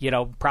who,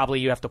 probably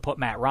you have to put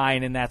Matt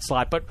Ryan in that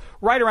slot. But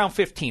right around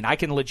 15, I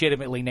can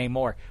legitimately name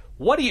more.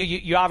 What do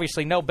you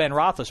obviously know Ben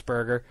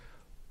Roethlisberger.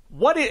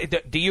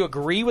 Do you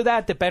agree with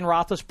that Ben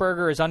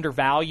Roethlisberger is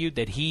undervalued,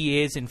 that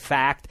he is, in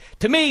fact?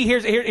 To me,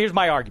 here's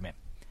my argument.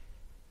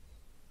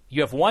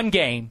 You have one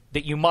game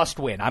that you must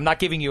win. I'm not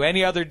giving you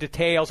any other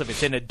details. If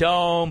it's in a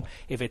dome,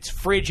 if it's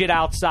frigid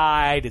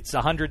outside, it's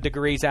 100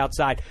 degrees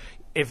outside,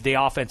 if the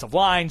offensive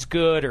line's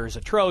good or is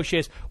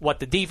atrocious, what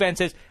the defense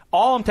is.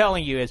 All I'm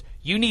telling you is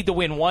you need to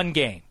win one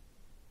game.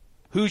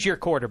 Who's your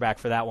quarterback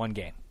for that one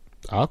game?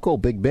 I'll go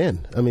Big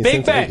Ben.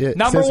 Big Ben,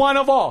 number one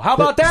of all. How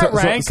about that,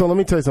 Rank? So let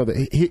me tell you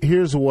something.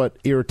 Here's what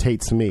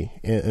irritates me,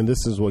 and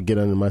this is what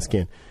gets under my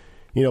skin.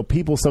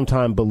 People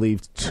sometimes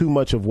believe too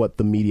much of what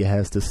the media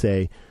has to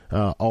say,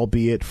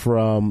 albeit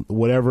from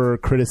whatever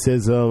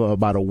criticism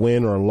about a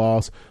win or a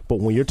loss. But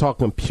when you're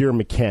talking pure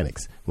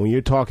mechanics, when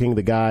you're talking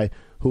the guy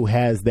who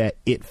has that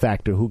it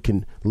factor, who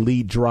can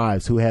lead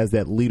drives, who has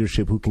that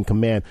leadership, who can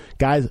command,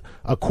 guys,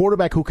 a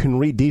quarterback who can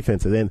read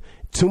defenses. And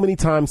too many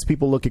times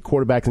people look at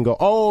quarterbacks and go,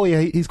 oh, yeah,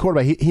 he's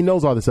quarterback. He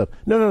knows all this stuff.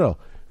 No.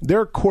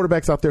 There are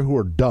quarterbacks out there who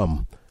are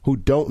dumb, who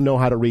don't know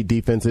how to read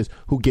defenses,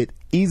 who get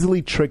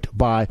easily tricked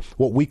by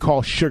what we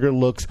call sugar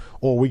looks,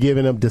 or we're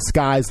giving them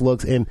disguised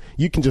looks, and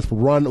you can just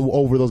run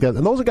over those guys.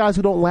 And those are guys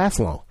who don't last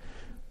long.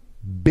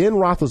 Ben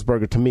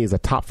Roethlisberger, to me, is a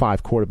top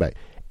 5 quarterback.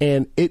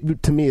 And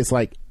to me, it's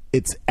like,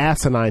 it's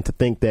asinine to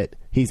think that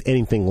he's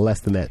anything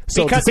less than that.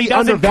 So because he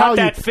doesn't cut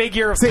that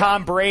figure of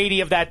Tom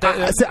Brady of that.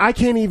 I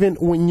can't even,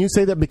 when you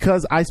say that,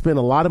 because I spend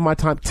a lot of my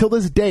time, till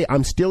this day,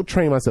 I'm still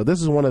training myself.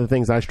 This is one of the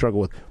things I struggle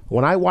with.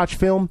 When I watch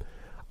film,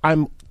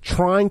 I'm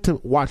trying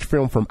to watch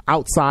film from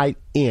outside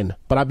in,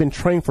 but I've been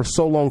trained for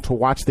so long to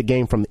watch the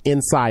game from the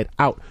inside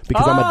out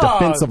because I'm a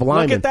defensive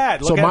lineman. Look at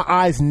that. So my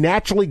eyes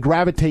naturally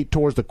gravitate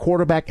towards the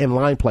quarterback and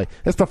line play.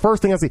 That's the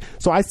first thing I see.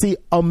 So I see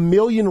a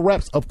million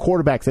reps of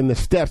quarterbacks and the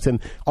steps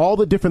and all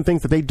the different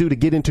things that they do to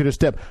get into their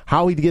step,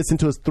 how he gets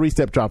into his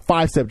 3-step drop,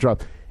 5-step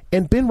drop.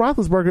 And Ben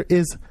Roethlisberger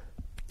is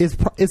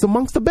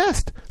amongst the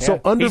best. Yeah.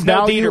 So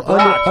undervalued,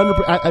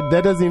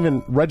 that doesn't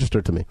even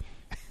register to me.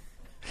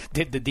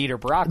 Did the Dieter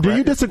Brock? Do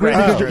you disagree?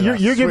 Because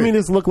you're giving me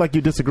this look like you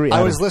disagree.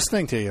 I was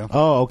listening to you.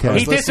 Oh, okay.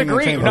 He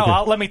disagrees.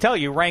 No, let me tell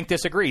you, Rank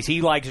disagrees.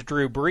 He likes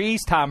Drew Brees,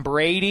 Tom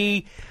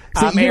Brady,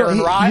 Aaron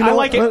Rodgers. I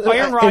like it.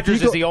 Aaron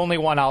Rodgers is the only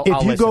one I'll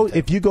listen to.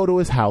 If you go to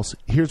his house,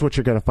 here's what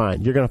you're going to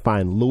find. You're going to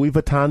find Louis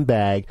Vuitton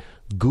bag,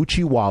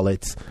 Gucci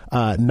wallets,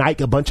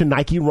 Nike, a bunch of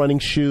Nike running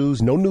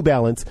shoes, no New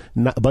Balance,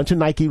 a bunch of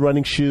Nike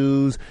running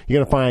shoes. You're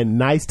going to find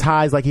nice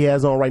ties like he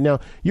has on right now.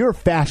 You're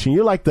fashion.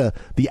 You're like the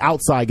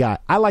outside guy.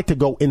 I like to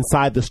go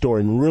inside the store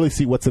and really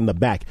see what's in the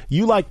back.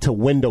 You like to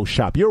window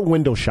shop. You're a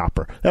window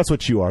shopper. That's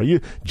what you are. You're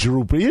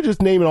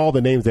just naming all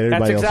the names that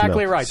everybody else knows. That's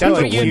exactly right. So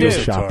That's what you do.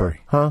 Shopper.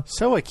 Huh?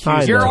 So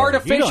accused. You're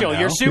artificial.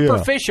 You're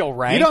superficial,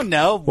 Rank. You don't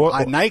know.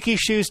 Nike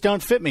shoes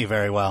don't fit me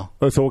very well.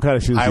 So what kind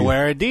of shoes I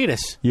wear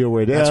Adidas. You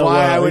wear Adidas. That's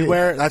why I would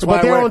wear. That's why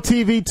but they're on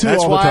TV too.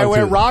 That's all why the time I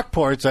wear too.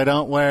 Rockports. I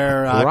don't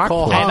wear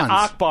Cole Haan. And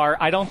Akbar,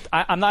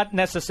 I'm not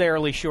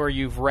necessarily sure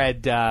you've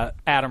read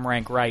Adam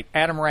Rank right.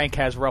 Adam Rank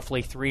has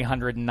roughly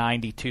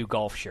 392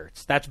 golf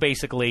shirts. That's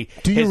basically.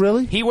 Do you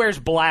really? He wears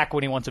black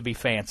when he wants to be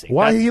fancy.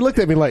 Why he looked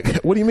at me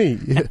like, what do you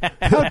mean?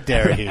 How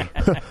dare he?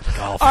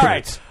 Golf all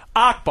right.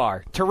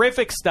 Akbar,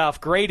 terrific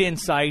stuff, great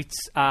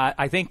insights.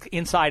 I think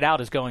Inside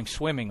Out is going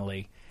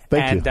swimmingly.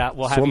 Thank you.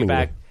 We'll have you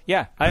back.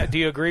 Yeah. Do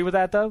you agree with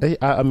that, though?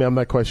 I mean, I'm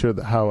not quite sure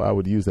how I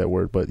would use that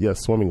word, but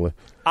yes, swimmingly.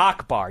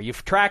 Akbar. You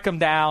track him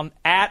down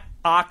at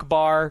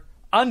Akbar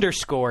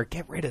 _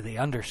 Get rid of the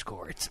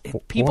underscore.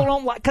 People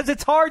don't like, because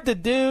it's hard to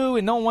do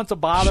and no one wants to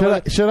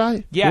bother. Should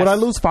I? Yes. Would I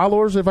lose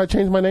followers if I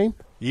change my name?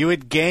 You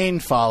would gain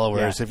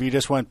followers if you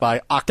just went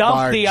by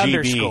Akbar Dump the GB.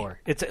 underscore.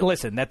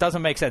 Listen, that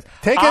doesn't make sense.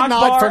 Take a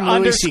nod from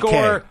Louis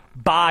C.K.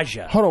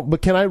 Baja. Hold on,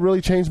 but can I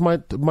really change my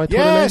Twitter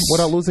name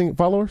without losing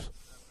followers?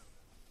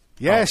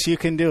 Yes, you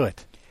can do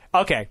it.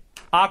 Okay.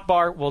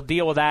 Akbar will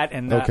deal with that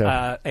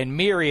and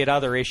myriad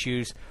other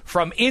issues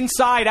from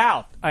inside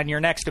out on your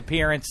next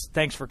appearance.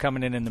 Thanks for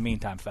coming in the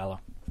meantime,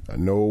 fellow.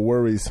 No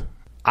worries.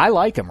 I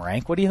like him,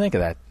 Rank. What do you think of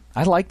that?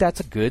 I like that's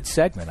a good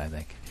segment, I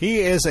think. He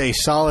is a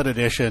solid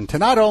addition to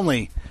not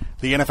only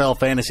the NFL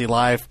Fantasy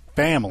Live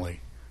family,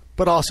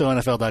 but also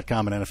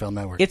NFL.com and NFL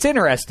Network. It's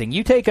interesting.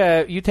 You take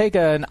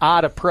an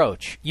odd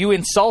approach. You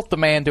insult the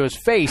man to his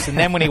face, and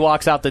then when he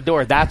walks out the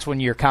door, that's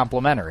when you're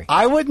complimentary.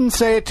 I wouldn't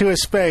say it to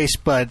his face,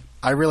 but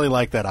I really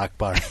like that,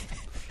 Akbar.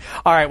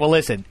 All right, well,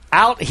 listen.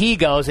 Out he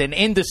goes, and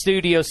into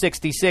Studio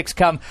 66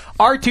 come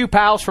our two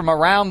pals from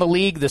around the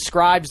league, the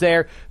scribes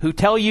there, who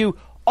tell you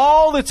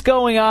all that's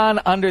going on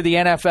under the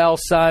NFL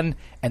sun,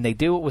 and they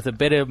do it with a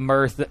bit of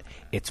mirth.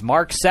 It's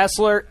Mark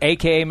Sessler,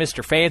 a.k.a.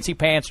 Mr. Fancy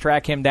Pants.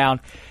 Track him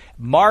down.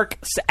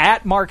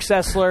 At Mark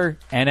Sessler,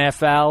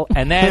 NFL.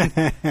 And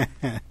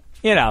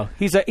then,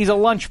 he's a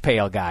lunch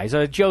pail guy. He's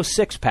a Joe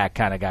Sixpack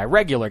kind of guy,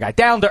 regular guy,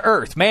 down to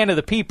earth, man of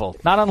the people,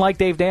 not unlike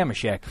Dave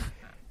Dameshek.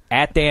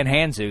 At Dan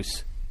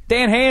Hanzus.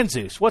 Dan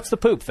Hanzus, what's the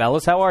poop,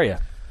 fellas? How are you?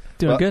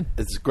 Doing good.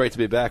 It's great to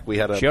be back. We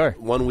had a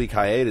 1 week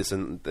hiatus,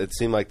 and it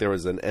seemed like there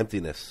was an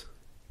emptiness.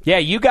 Yeah,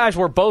 you guys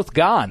were both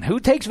gone. Who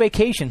takes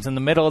vacations in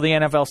the middle of the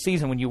NFL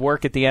season when you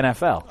work at the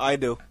NFL? I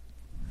do.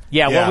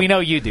 Yeah, well, we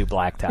know you do,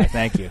 Black Tie.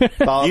 Thank you.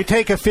 You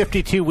take a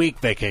 52-week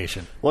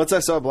vacation. Once I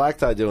saw Black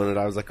Tie doing it,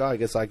 I was like, I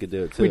guess I could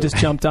do it, too. We just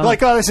jumped on.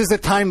 This is the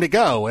time to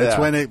go. It's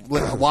when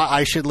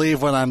I should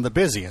leave when I'm the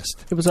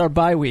busiest. It was our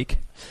bye week.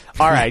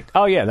 All right.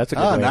 Oh, yeah, that's a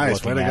good way nice.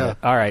 of looking Way to at go. it.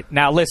 All right.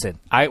 Now, listen,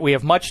 we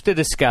have much to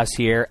discuss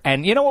here.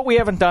 And you know what we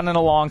haven't done in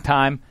a long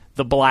time?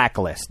 The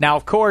Blacklist. Now,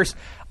 of course,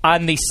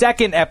 on the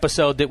second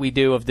episode that we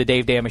do of the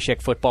Dave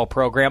Dameshek football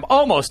program,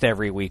 almost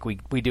every week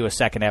we do a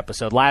second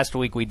episode. Last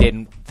week we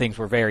didn't. Things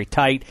were very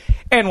tight.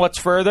 And what's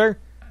further,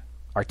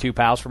 our two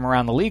pals from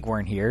around the league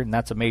weren't here, and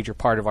that's a major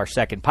part of our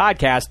second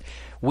podcast.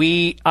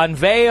 We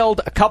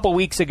unveiled a couple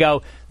weeks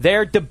ago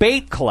their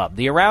debate club,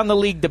 the Around the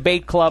League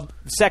Debate Club,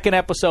 second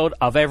episode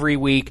of every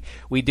week.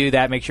 We do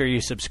that. Make sure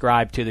you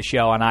subscribe to the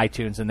show on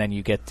iTunes, and then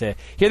you get to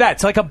hear that.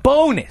 It's like a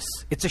bonus.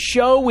 It's a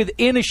show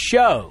within a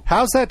show.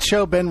 How's that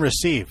show been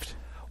received?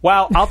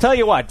 Well, I'll tell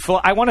you what.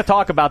 I want to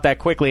talk about that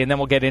quickly, and then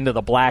we'll get into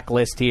the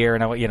Blacklist here.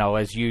 And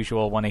as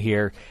usual, want to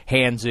hear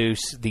Hanzus,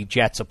 the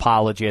Jets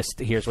apologist.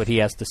 Here's what he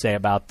has to say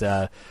about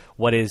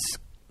what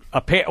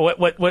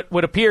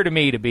would appear to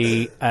me to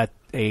be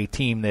a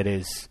team that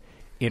is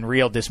in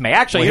real dismay.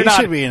 Actually, you're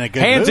not. Should be in a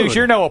good Hanzus, mood.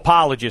 you're no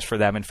apologist for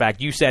them. In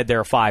fact, you said they're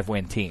a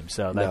 5-win team.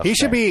 So he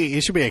should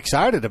be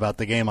excited about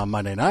the game on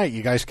Monday night.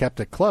 You guys kept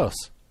it close.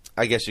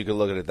 I guess you could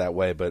look at it that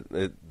way, but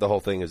the whole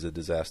thing is a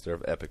disaster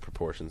of epic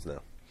proportions now.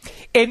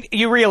 And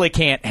you really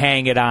can't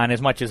hang it on,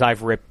 as much as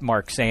I've ripped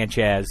Mark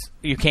Sanchez,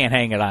 you can't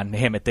hang it on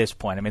him at this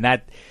point. I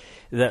mean,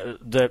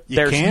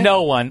 there's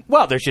no one.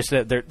 Well, there's just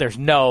there's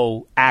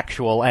no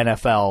actual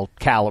NFL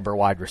caliber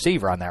wide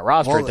receiver on that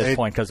roster at this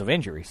point because of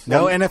injuries.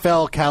 No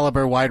NFL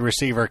caliber wide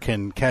receiver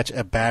can catch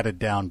a batted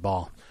down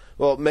ball.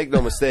 Well, make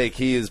no mistake,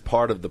 he is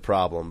part of the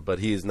problem, but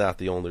he is not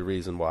the only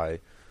reason why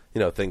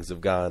things have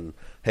gone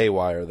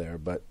haywire there.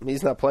 But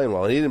he's not playing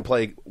well, and he didn't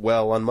play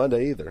well on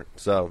Monday either.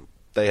 So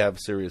they have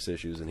serious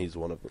issues, and he's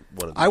one of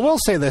them. I will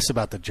say this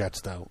about the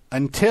Jets, though.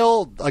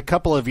 Until a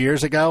couple of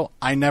years ago,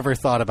 I never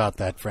thought about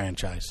that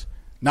franchise.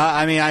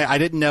 I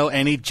didn't know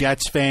any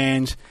Jets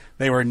fans.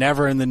 They were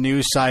never in the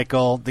news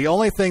cycle. The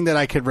only thing that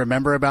I could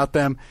remember about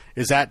them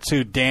is that's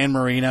who Dan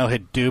Marino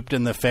had duped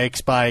in the fake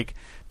spike.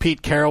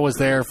 Pete Carroll was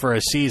there for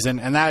a season,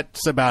 and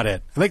that's about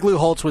it. I think Lou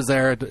Holtz was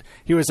there.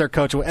 He was their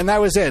coach, and that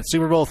was it.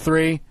 Super Bowl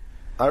III.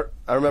 I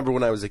remember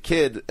when I was a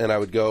kid, and I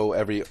would go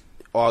every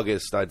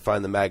August, I'd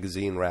find the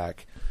magazine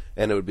rack,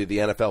 and it would be the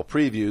NFL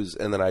previews,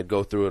 and then I'd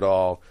go through it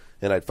all,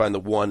 and I'd find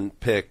the one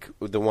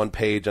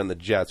page on the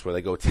Jets where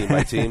they go team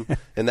by team,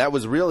 and that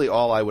was really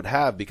all I would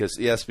have because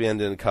ESPN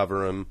didn't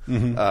cover them.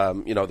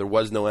 Mm-hmm. There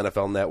was no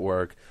NFL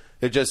Network.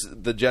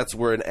 The Jets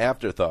were an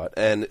afterthought,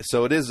 and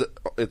so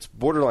it's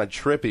borderline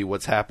trippy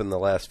what's happened the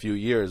last few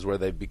years where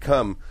they've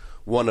become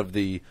one of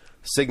the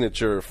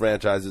signature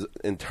franchises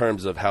in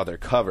terms of how they're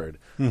covered.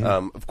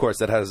 Mm-hmm. Of course,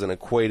 that hasn't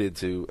equated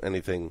to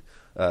anything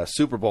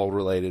Super Bowl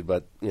related,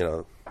 but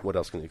what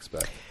else can you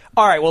expect?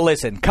 All right, well,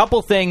 listen,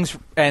 couple things,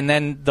 and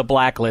then the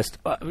Blacklist.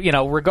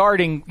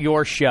 Regarding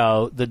your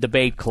show, the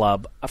Debate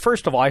Club,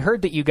 first of all, I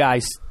heard that you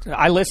guys,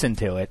 I listened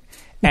to it,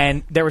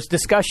 and there was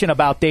discussion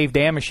about Dave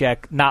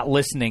Dameshek not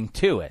listening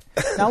to it.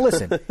 Now,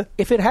 listen,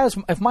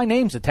 if my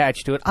name's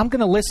attached to it, I'm going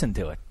to listen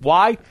to it.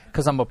 Why?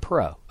 Because I'm a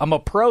pro. I'm a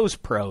pro's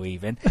pro,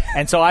 even.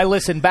 And so I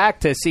listened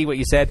back to see what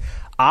you said.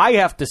 I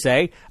have to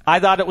say, I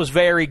thought it was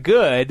very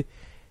good.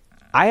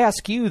 I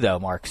ask you, though,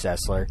 Mark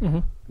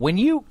Sessler,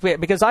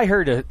 because I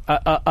heard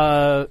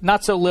a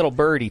not so little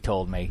birdie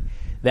told me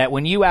that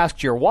when you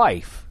asked your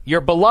wife,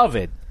 your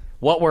beloved,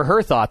 what were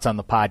her thoughts on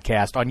the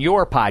podcast, on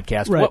your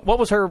podcast? Right. What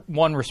was her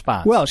one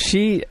response? Well,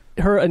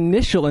 her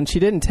initial, and she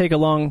didn't take a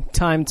long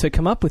time to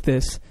come up with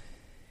this,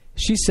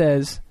 she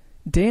says,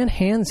 Dan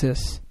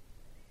Hansis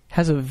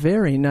has a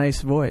very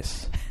nice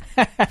voice.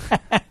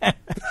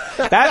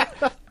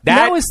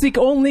 That was the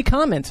only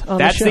comment on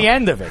that's the show. the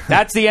end of it.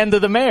 That's the end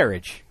of the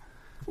marriage.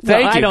 Well,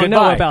 Thank you. I don't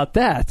Goodbye. know about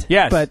that.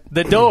 Yes, but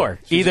the door.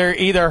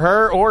 Either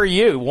her or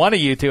you. One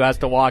of you two has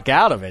to walk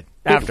out of it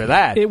after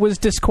that. It was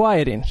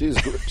disquieting. She's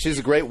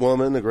a great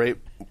woman,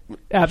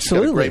 Absolutely. she's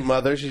got a great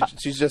mother.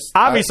 She's just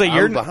Obviously, I'm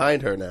you're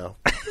behind her now,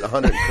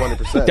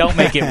 120%. Don't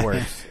make it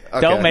worse.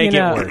 Okay. Don't make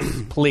it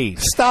worse,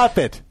 please. Stop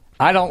it.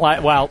 I don't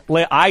like. Well,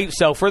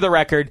 so for the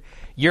record,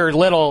 your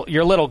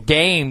little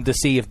game to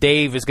see if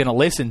Dave is going to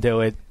listen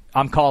to it.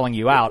 I'm calling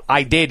you out.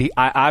 I did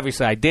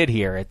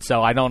hear it,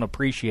 so I don't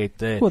appreciate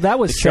the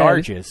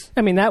charges. Said,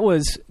 I mean, that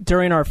was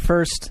during our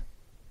first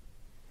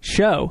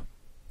show.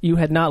 You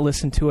had not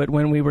listened to it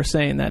when we were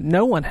saying that.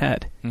 No one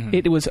had. Mm-hmm.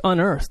 It was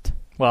unearthed.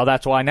 Well,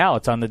 that's why now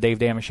it's on the Dave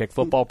Dameshek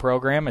football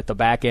program at the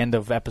back end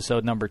of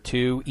episode number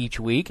 2 each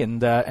week,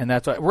 and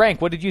that's what.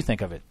 Rank, what did you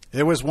think of it?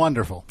 It was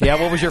wonderful.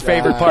 Yeah, what was your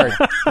favorite part?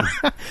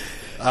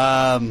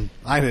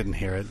 I didn't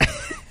hear it.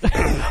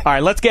 All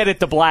right, let's get it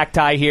to Black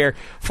Tie here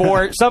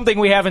for something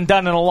we haven't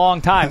done in a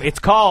long time. It's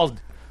called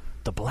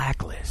The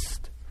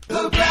Blacklist.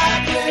 The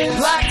Blacklist.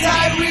 Black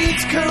Tie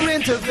reads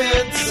current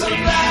events. The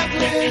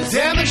Blacklist.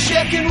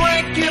 Dameshek and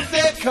Rank if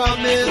they're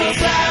coming. The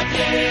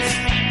Blacklist.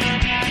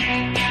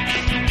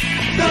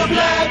 The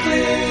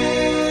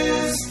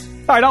Blacklist.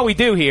 All right, all we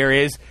do here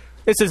is,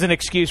 this is an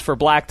excuse for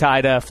Black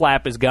Tie to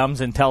flap his gums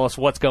and tell us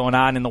what's going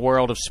on in the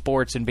world of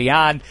sports and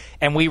beyond,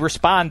 and we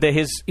respond to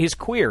his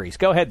queries.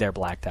 Go ahead there,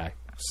 Black Tie.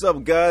 What's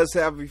up, guys?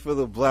 Happy for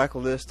the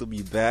Blacklist to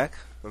be back.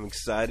 I'm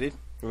excited.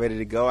 I'm ready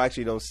to go. I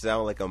actually don't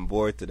sound like I'm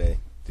bored today.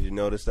 Did you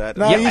notice that?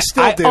 No, you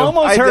still do. I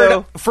almost I heard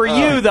do. For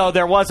you, though,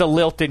 there was a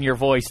lilt in your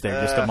voice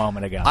there just a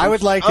moment ago. I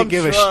would like to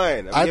give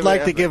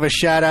a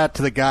shout out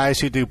to the guys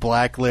who do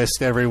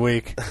Blacklist every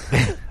week.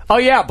 Oh,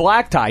 yeah,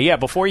 Black Tie. Yeah,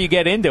 before you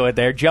get into it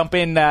there, jump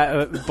in,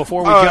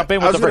 before we jump in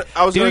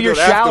with do your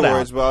shout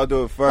out. But I'll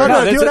do it first.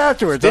 No, do it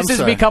afterwards. This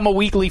has become a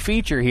weekly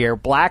feature here.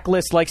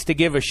 Blacklist likes to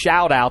give a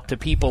shout out to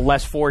people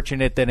less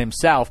fortunate than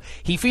himself.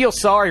 He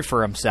feels sorry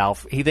for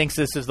himself. He thinks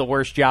this is the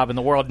worst job in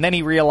the world. And then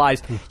he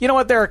realized, you know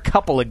what, there are a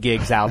couple of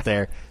gigs out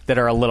there that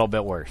are a little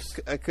bit worse.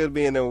 I could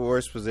be in a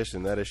worse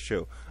position. That is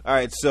true. All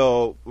right,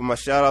 so my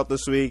shout out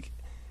this week,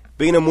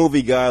 being a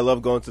movie guy, I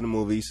love going to the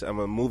movies. I'm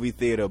a movie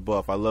theater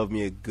buff. I love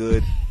me a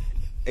good,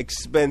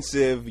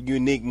 expensive,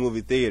 unique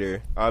movie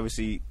theater.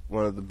 Obviously,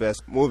 one of the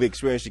best movie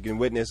experience you can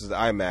witness is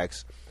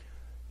IMAX.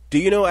 Do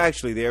you know,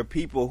 actually, there are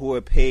people who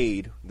are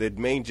paid, their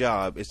main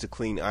job is to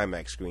clean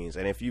IMAX screens.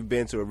 And if you've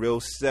been to a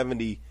real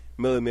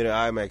 70-millimeter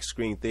IMAX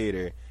screen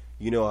theater,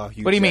 you know how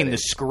huge. What do you mean, that the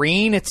is.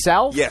 screen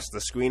itself? Yes, the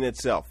screen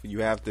itself. You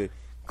have to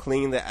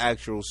clean the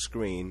actual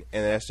screen,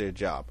 and that's their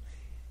job.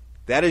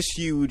 That is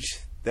huge.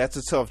 That's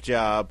a tough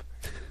job.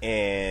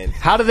 And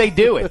how do they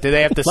do it? Do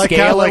they have to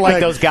scale it like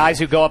those guys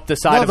who go up the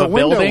side of a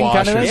building?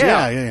 Kind of thing?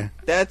 Yeah.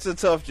 That's a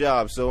tough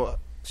job. So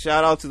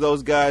shout out to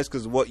those guys,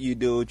 because what you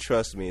do,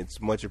 trust me, it's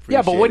much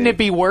appreciated. Yeah, but wouldn't it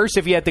be worse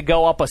if you had to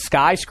go up a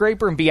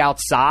skyscraper and be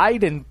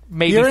outside and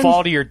maybe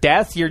fall to your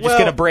death? You're just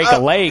going to break a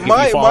leg if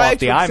you fall off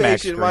the IMAX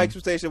screen. My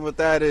expectation with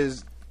that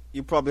is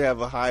you probably have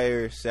a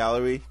higher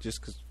salary just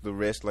because the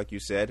risk, like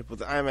you said. But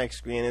the IMAX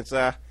screen, it's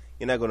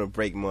you're not going to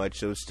break much,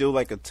 so it's still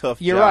like a tough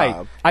job. You're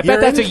right. I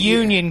bet that's a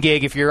union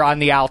gig if you're on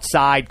the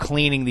outside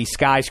cleaning these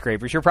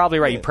skyscrapers. You're probably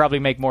right. You probably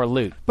make more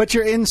loot. But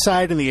you're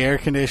inside in the air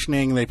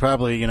conditioning. They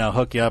probably,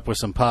 hook you up with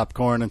some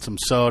popcorn and some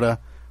soda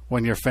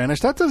when you're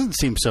finished. That doesn't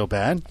seem so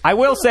bad. I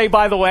will say,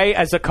 by the way,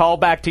 as a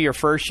callback to your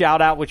first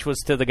shout-out, which was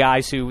to the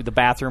guys the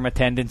bathroom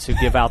attendants who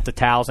give out the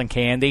towels and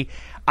candy,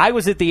 I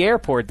was at the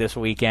airport this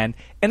weekend,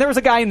 and there was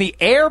a guy in the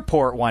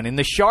airport in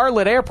the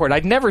Charlotte airport.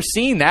 I'd never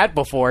seen that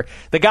before.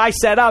 The guy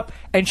set up,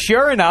 and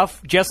sure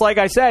enough, just like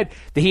I said,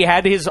 he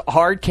had his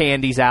hard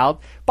candies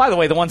out. By the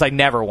way, the ones I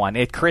never won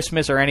at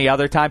Christmas or any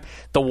other time,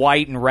 the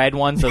white and red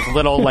ones, those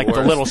little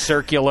the little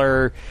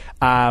circular,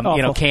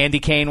 candy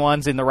cane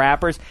ones in the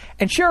wrappers.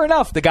 And sure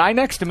enough, the guy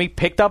next to me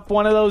picked up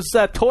one of those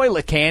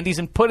toilet candies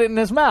and put it in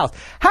his mouth.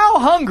 How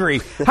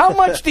hungry? How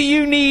much do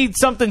you need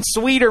something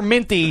sweet or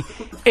minty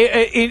shoved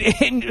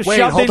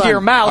into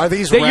your mouth? Are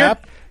these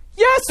wrapped?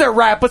 Yes, they're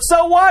wrapped. But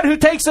so what? Who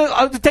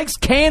takes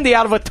candy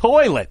out of a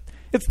toilet?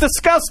 It's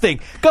disgusting.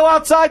 Go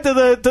outside to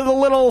the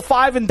little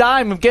 5 and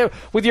dime and get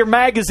with your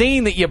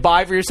magazine that you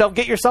buy for yourself.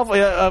 Get yourself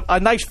a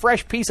nice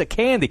fresh piece of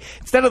candy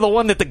instead of the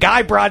one that the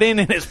guy brought in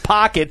his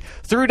pocket,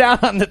 threw down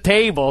on the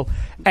table,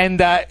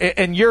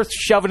 and you're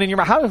shoving in your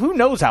mouth. Who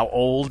knows how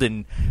old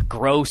and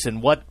gross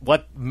and what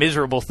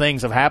miserable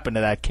things have happened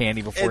to that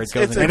candy before it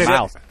goes in your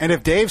mouth. And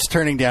if Dave's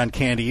turning down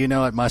candy,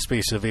 it must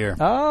be severe.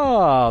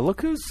 Oh,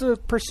 look who's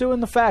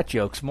pursuing the fat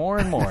jokes more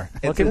and more.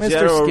 Look at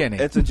Mr. Skinny.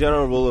 It's a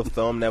general rule of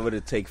thumb never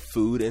to take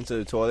food into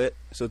the toilet.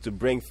 So to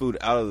bring food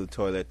out of the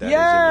toilet,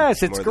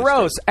 it's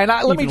gross. And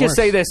let me just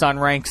say this on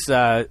Rank's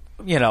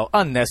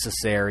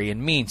unnecessary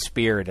and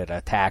mean-spirited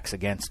attacks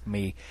against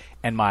me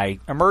and my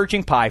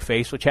emerging pie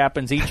face, which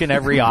happens each and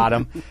every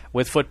autumn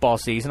with football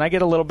season. I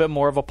get a little bit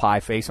more of a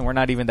pie face, and we're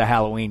not even to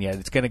Halloween yet.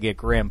 It's going to get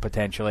grim,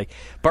 potentially.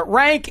 But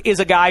Rank is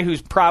a guy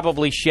who's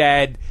probably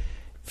shed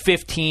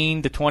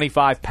 15 to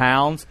 25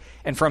 pounds,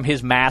 and from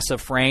his massive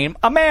frame,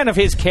 a man of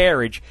his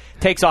carriage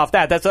takes off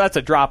that. That's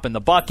a drop in the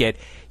bucket.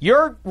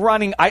 You're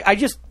running. I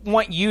just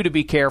want you to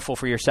be careful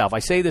for yourself. I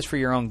say this for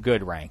your own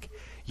good, Rank.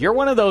 You're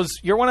one of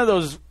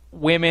those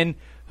women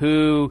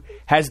who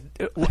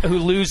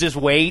loses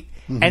weight,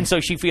 and so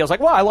she feels like,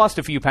 well, I lost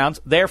a few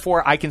pounds,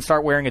 therefore I can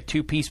start wearing a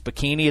 2-piece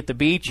bikini at the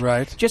beach.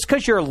 Right. Just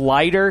because you're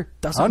lighter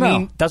doesn't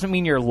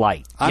mean you're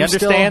light. You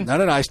understand?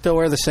 No. I still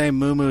wear the same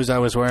muumuus I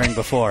was wearing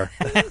before.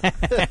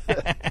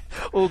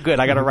 Oh, good.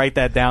 I got to write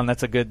that down.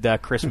 That's a good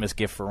Christmas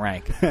gift for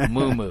Rank.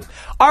 Moo.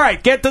 All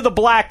right, get to the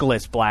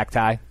blacklist, Black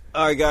Tie.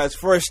 All right, guys.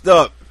 First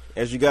up,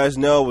 as you guys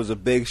know, it was a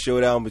big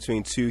showdown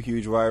between two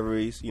huge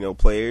rivalries.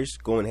 Players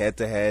going head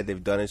to head.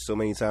 They've done it so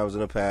many times in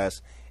the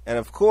past. And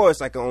of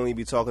course, I can only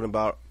be talking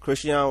about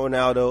Cristiano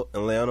Ronaldo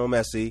and Lionel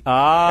Messi.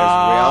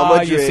 Real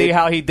Madrid. You see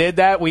how he did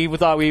that? We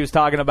thought we was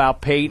talking about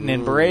Peyton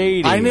and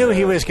Brady. I knew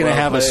he was going to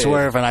have a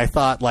swerve, and I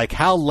thought,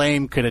 how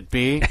lame could it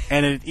be?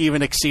 And it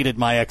even exceeded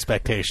my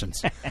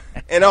expectations.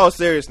 In all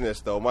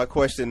seriousness, though, my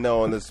question,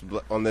 on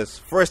this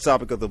first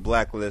topic of the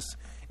blacklist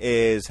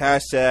is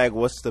hashtag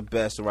what's the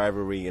best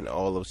rivalry in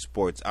all of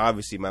sports?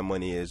 Obviously, my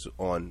money is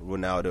on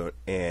Ronaldo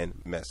and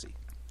Messi.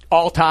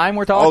 All time,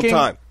 we're talking? All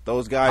time.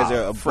 Those guys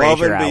are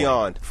above and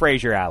beyond.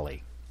 Frazier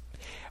Alley.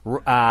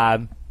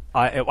 I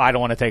don't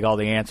want to take all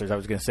the answers. I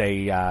was going to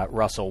say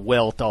Russell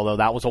Wilt, although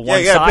that was a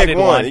one-sided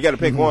one. You got to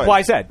pick one. Well,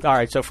 I said, all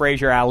right, so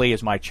Frazier Alley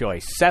is my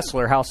choice.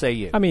 Sessler, how say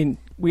you? I mean,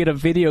 we had a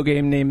video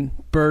game named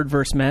Bird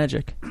vs.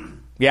 Magic.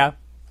 Yeah,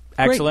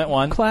 excellent Great.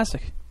 one.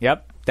 Classic.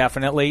 Yep.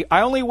 Definitely.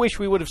 I only wish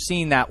we would have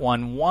seen that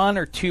one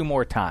or two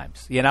more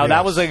times. Yes.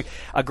 That was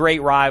a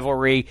great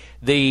rivalry.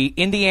 The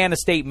Indiana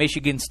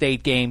State-Michigan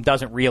State game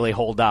doesn't really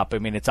hold up. I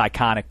mean, it's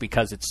iconic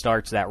because it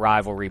starts that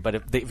rivalry,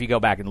 but if you go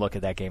back and look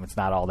at that game, it's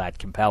not all that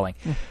compelling.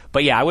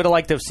 But, yeah, I would have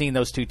liked to have seen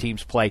those two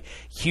teams play.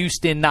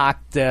 Houston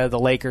knocked the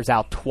Lakers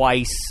out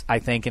twice, I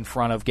think, in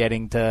front of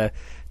getting to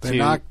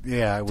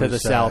the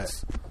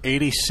Celts.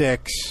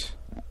 86,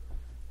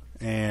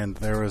 and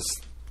there was...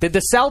 Did the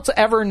Celts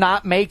ever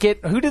not make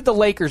it? Who did the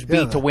Lakers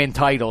beat to win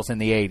titles in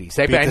the 80s?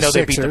 I know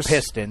they beat the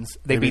Pistons.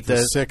 They beat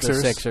the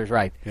Sixers,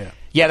 right.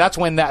 Yeah, that's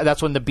when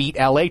the Beat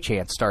LA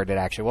chant started,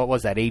 actually. What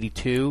was that,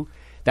 82?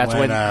 That's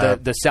when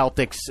the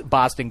Celtics,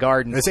 Boston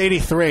Garden. It's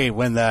 83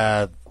 when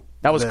That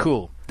was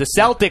cool. The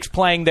Celtics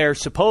playing their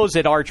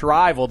supposed arch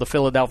rival, the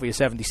Philadelphia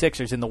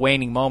 76ers, in the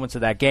waning moments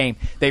of that game,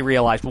 they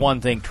realized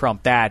one thing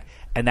trumped that,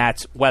 and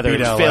that's whether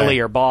it's Philly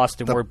or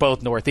Boston, we're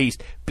both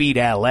Northeast, beat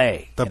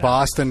L.A. The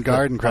Boston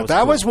Garden crowd.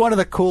 That was one of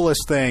the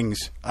coolest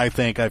things I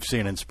think I've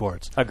seen in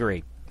sports.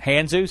 Agreed.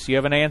 Hanzus, you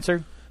have an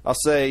answer? I'll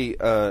say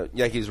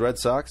Yankees Red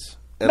Sox.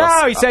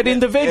 No, he said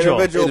individual.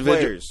 Individual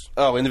players.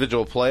 Oh,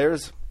 individual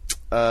players?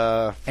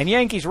 And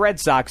Yankees Red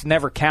Sox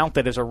never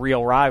counted as a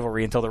real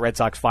rivalry until the Red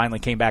Sox finally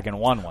came back and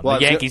won one. Well,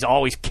 the Yankees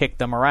always kicked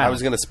them around. I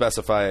was going to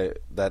specify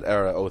that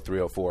era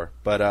 03-04,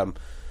 but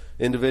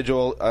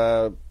individual.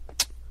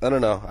 I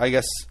don't know. I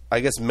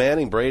guess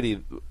Manning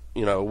Brady,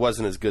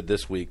 wasn't as good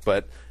this week,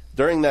 but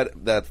during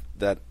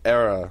that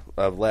era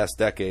of last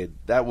decade,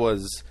 that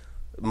was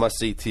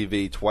must-see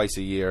TV twice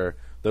a year.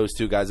 Those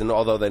two guys, and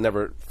although they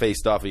never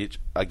faced off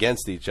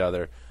against each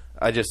other,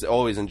 I just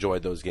always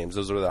enjoyed those games.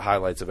 Those were the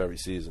highlights of every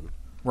season.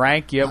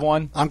 Rank, you have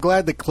one? I'm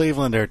glad the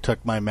Clevelander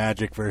took my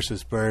Magic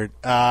versus Bird.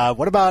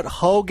 What about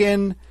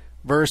Hogan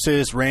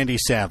versus Randy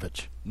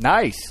Savage?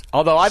 Nice.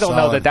 Although I don't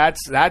know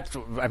that's.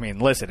 I mean,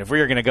 listen, if we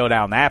were going to go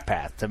down that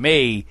path, to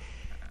me,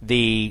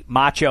 the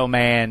Macho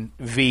Man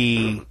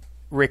v.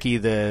 Ricky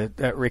the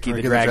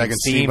Dragon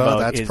Steamboat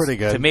that's is, pretty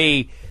good. To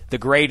me, the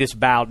greatest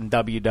bout in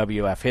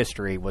WWF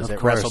history was at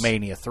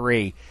WrestleMania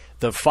 3.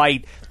 The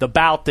fight, the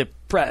bout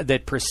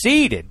that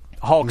preceded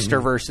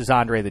Hulkster versus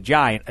Andre the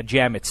Giant, a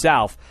gem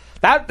itself.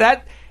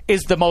 That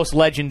is the most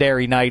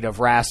legendary night of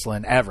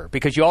wrestling ever,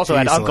 because you also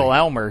had Uncle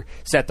Elmer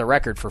set the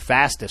record for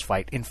fastest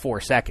fight in 4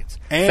 seconds.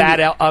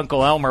 And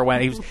Uncle Elmer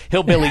he was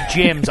Hillbilly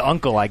Jim's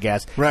uncle, I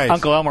guess. Right.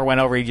 Uncle Elmer went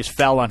over, he just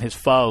fell on his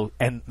foe,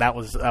 and that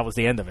was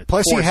the end of it.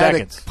 Plus 4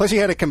 seconds. Plus he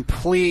had a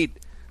complete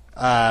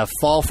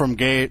fall from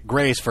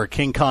grace for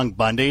King Kong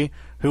Bundy,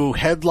 who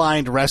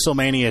headlined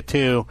WrestleMania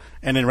 2,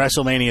 and in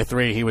WrestleMania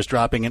 3 he was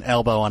dropping an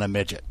elbow on a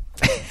midget.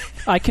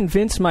 I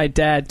convinced my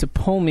dad to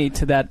pull me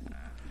to that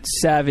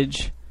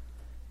Savage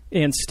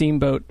and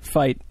Steamboat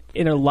fight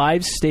in a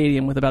live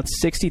stadium with about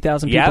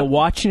 60,000 people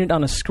watching it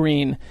on a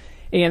screen.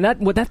 And that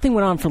thing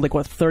went on for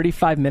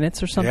 35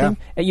 minutes or something.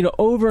 Yeah. And,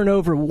 over and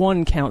over,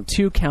 1 count,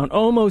 2 count,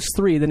 almost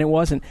 3, then it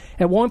wasn't.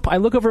 At one point, I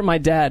look over at my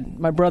dad,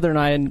 my brother and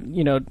I,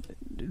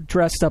 and,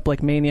 dressed up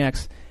like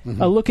maniacs.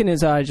 I look in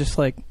his eye just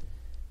like,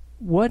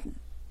 what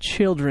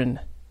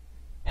children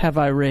have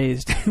I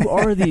raised? Who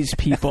are these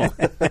people?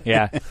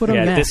 Yeah, What a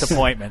mess.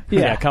 disappointment.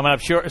 Yeah. Coming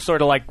up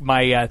sort of like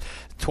my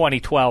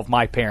 2012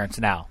 My Parents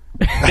Now.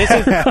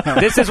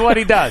 This is what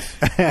he does.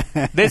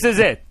 This is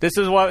it. This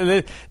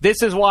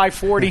is why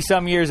 40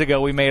 some years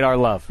ago we made our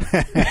love.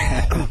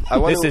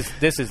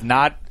 This is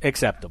not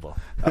acceptable.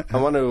 I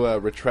want to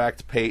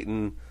retract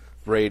Peyton,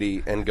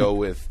 Brady, and go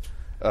with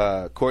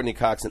Courtney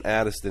Cox and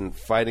Addison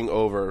fighting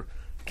over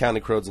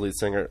Counting Crows lead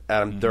singer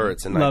Adam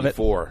Duritz in Love it.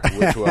 '94,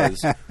 which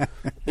was,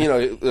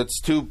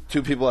 it's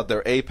two people at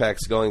their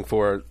apex going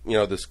for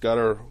this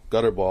gutter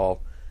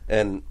ball,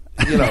 and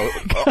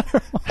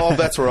all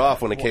bets were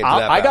off when it came to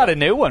that. I got battle. a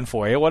new one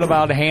for you. What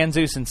about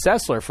Hanzus and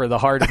Sessler for the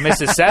heart of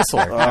Mrs.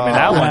 Sessler? I mean,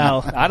 that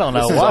one, I don't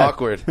know This is what.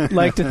 awkward.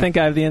 Like to think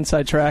I have the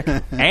inside track.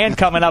 And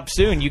coming up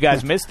soon, you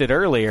guys missed it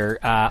earlier,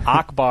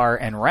 Akbar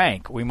and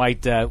Rank. We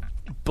might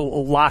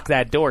lock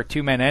that door.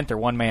 2 men enter,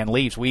 1 man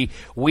leaves. We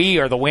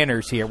are the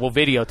winners here. We'll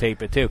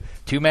videotape it, too.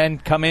 2 men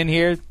come in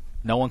here.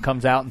 No one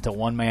comes out until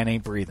 1 man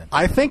ain't breathing.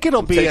 I think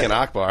it'll be taking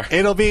Akbar.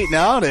 It'll be a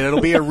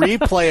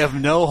replay of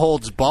No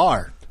Holds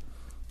Bar,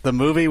 the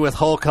movie with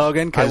Hulk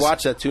Hogan. I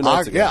watched that 2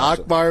 nights ago. Yeah,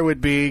 Akbar would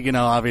be,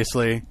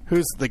 obviously,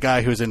 who's the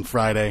guy who's in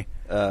Friday?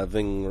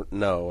 Tiny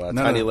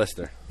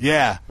Lister.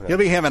 Yeah, he'll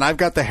be him, and I've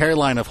got the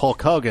hairline of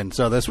Hulk Hogan,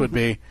 so this would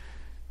be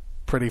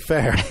pretty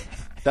fair.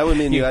 That would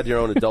mean you had your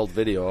own adult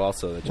video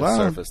also that just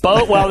surfaced.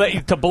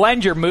 To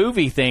blend your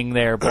movie thing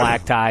there,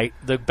 Black Tie,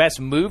 the best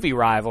movie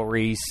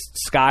rivalries,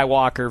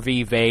 Skywalker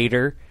v.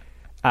 Vader,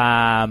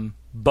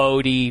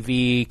 Bodhi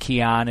v.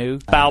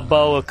 Keanu,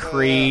 Balboa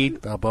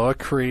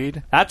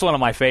Creed. That's one of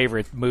my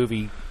favorite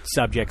movie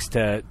subjects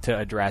to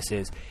address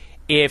is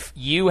if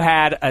you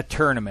had a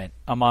tournament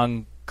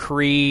among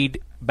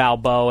Creed,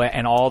 Balboa,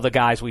 and all the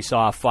guys we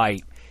saw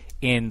fight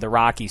in the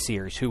Rocky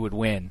series, who would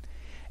win?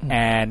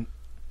 And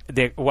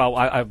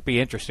I'd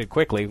be interested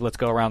quickly. Let's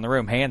go around the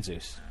room.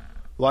 Hanzus.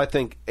 Well, I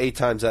think 8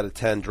 times out of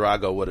 10,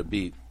 Drago would have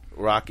beat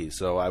Rocky,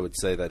 so I would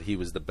say that he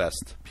was the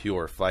best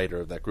pure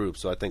fighter of that group.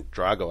 So I think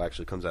Drago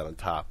actually comes out on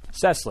top.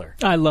 Sessler.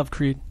 I love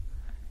Creed.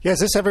 Yeah, is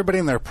this everybody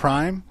in their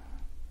prime?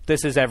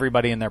 This is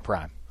everybody in their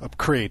prime.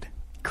 Creed.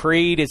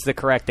 Creed is the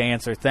correct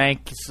answer.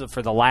 Thanks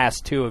for the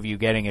last 2 of you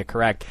getting it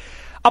correct.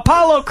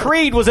 Apollo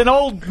Creed was an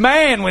old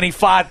man when he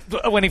fought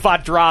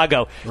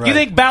Drago. Right. You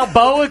think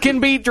Balboa can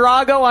beat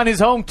Drago on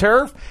his home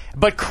turf,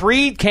 but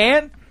Creed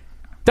can't?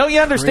 Don't you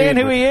understand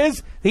who he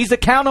is? He's the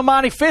Count of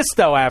Monte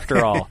Fisto,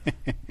 after all.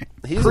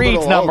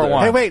 Creed's number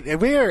older. 1. Hey,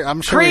 wait,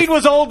 I'm sure Creed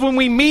was old when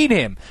we meet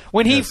him.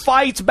 When he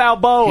fights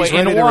Balboa He's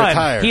ready in to 1,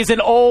 retire. he's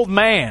an old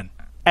man.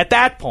 At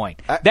that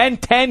point. Then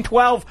 10,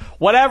 12,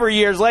 whatever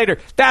years later,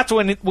 that's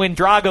when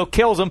Drago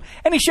kills him,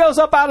 and he shows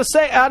up out of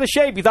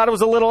shape. He thought it was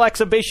a little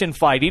exhibition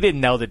fight. He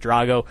didn't know that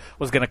Drago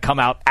was going to come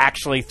out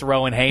actually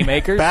throwing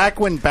haymakers.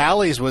 Back when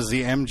Bally's was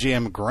the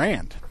MGM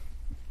Grand.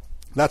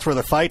 That's where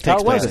the fight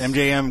takes place.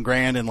 MGM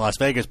Grand in Las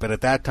Vegas, but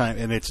at that time,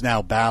 and it's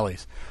now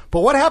Bally's.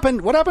 But what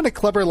happened to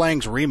Clubber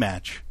Lang's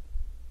rematch?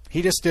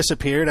 He just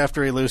disappeared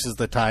after he loses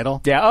the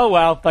title. Yeah,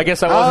 I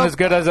guess I wasn't as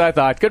good as I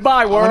thought.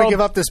 Goodbye, world. I want to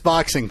give up this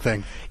boxing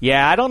thing.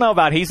 Yeah, I don't know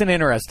about he's an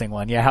interesting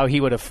one. Yeah, how he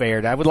would have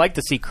fared. I would like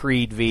to see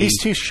Creed v. He's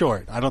too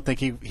short. I don't think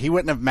he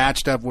wouldn't have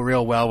matched up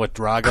real well with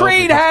Drago.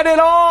 Creed had it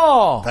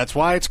all. That's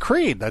why it's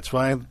Creed. That's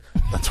why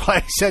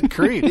I said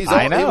Creed. He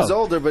was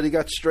older, but he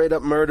got straight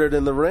up murdered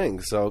in the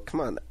ring. So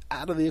come on,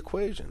 out of the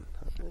equation.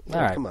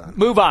 All right, come on.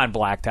 Move on,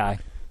 Black Tie.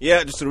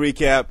 Yeah, just to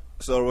recap.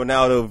 So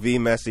Ronaldo v.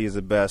 Messi is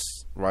the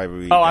best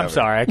rivalry. Oh, I'm ever.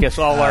 sorry. I guess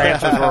all our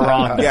answers were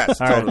wrong. Yes,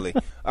 All totally.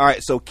 Right. All right,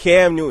 so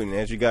Cam Newton,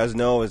 as you guys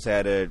know, has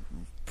had a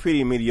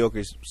pretty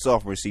mediocre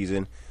sophomore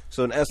season.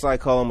 So an SI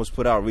column was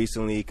put out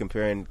recently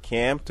comparing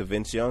Cam to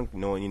Vince Young,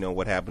 knowing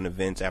what happened to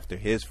Vince after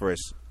his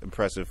first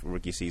impressive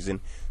rookie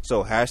season.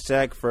 So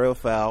hashtag Ferrell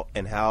Foul,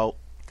 and how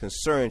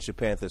concerned should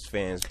Panthers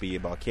fans be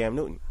about Cam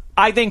Newton?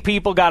 I think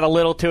people got a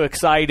little too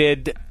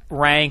excited.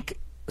 Rank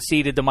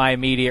seated to my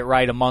immediate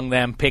right among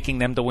them. Picking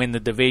them to win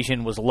the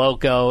division was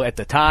loco at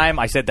the time.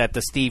 I said that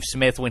to Steve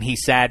Smith when he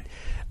sat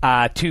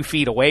 2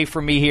 feet away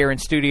from me here in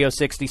Studio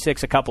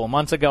 66 a couple of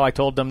months ago. I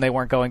told them they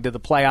weren't going to the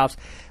playoffs.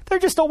 They're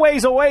just a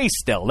ways away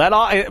still.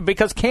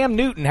 Because Cam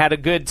Newton had a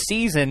good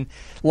season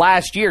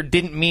last year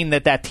didn't mean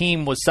that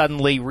team was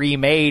suddenly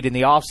remade in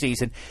the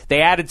offseason.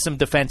 They added some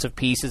defensive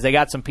pieces. They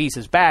got some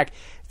pieces back.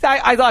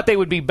 I thought they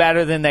would be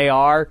better than they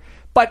are.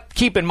 But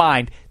keep in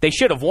mind, they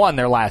should have won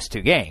their last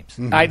 2 games.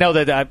 Mm-hmm. I know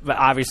that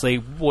obviously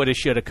woulda,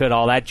 shoulda, coulda,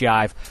 all that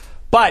jive.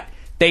 But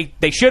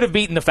they should have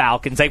beaten the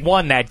Falcons. They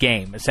won that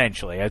game,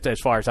 essentially, as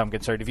far as I'm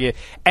concerned.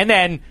 And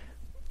then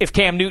if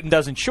Cam Newton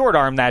doesn't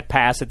short-arm that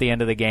pass at the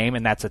end of the game,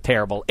 and that's a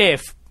terrible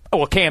if,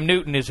 Cam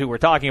Newton is who we're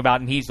talking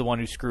about, and he's the one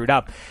who screwed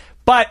up.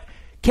 But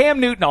Cam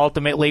Newton,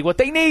 ultimately, what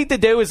they need to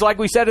do is, like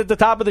we said at the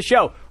top of the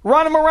show,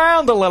 run him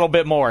around a little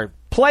bit more.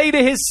 Play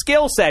to his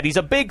skill set. He's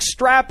a big,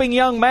 strapping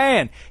young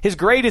man. His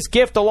greatest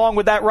gift, along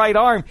with that right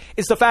arm,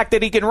 is the fact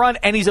that he can run,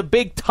 and he's a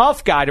big,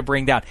 tough guy to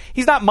bring down.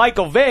 He's not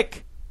Michael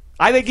Vick.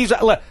 I think he's...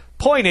 Look,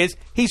 Point is,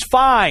 he's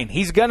fine.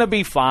 He's going to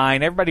be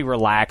fine. Everybody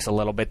relax a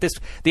little bit.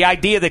 The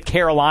idea that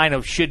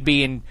Carolina should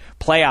be in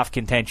playoff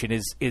contention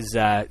is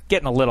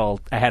getting a little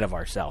ahead of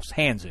ourselves.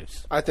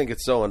 Jesus. I think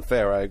it's so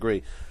unfair. I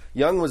agree.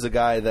 Young was a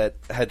guy that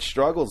had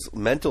struggles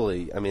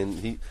mentally. I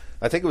mean,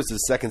 I think it was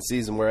his second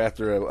season where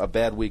after a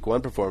bad week one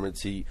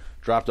performance, he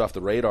dropped off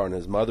the radar and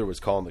his mother was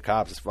calling the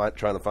cops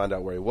trying to find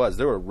out where he was.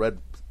 There were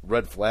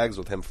red flags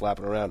with him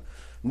flapping around.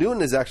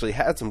 Newton has actually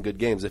had some good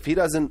games. If he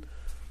doesn't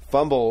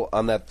fumble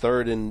on that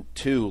 3rd and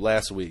 2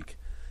 last week,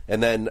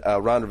 and then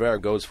Ron Rivera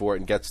goes for it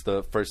and gets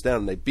the first down,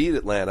 and they beat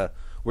Atlanta,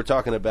 we're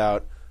talking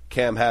about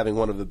Cam having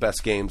one of the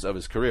best games of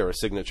his career, a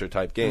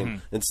signature-type game.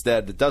 Mm-hmm.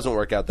 Instead, it doesn't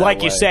work out that way.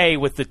 Like you say,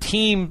 with the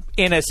team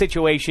in a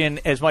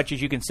situation, as much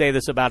as you can say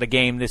this about a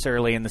game this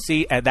early in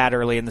the that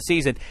early in the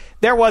season,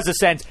 there was a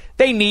sense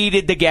they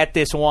needed to get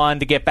this one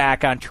to get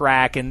back on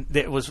track, and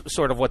it was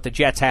sort of what the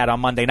Jets had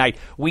on Monday night.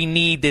 We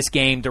need this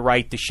game to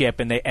right the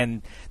ship,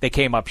 and they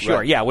came up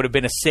short. Right. Yeah, it would have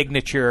been a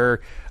signature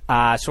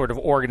sort of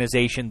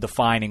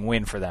organization-defining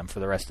win for them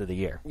for the rest of the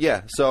year.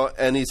 Yeah,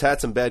 and he's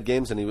had some bad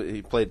games, and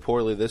he played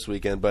poorly this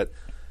weekend, but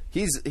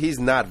He's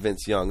not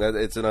Vince Young.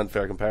 It's an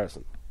unfair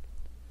comparison.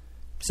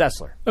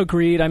 Sessler.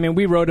 Agreed. I mean,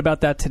 we wrote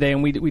about that today,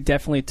 and we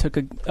definitely took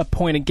a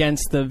point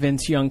against the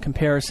Vince Young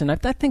comparison. I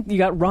think you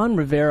got Ron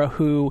Rivera,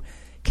 who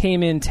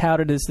came in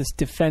touted as this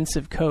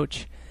defensive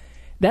coach.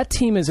 That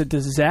team is a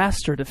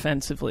disaster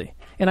defensively.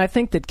 And I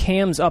think that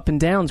Cam's up and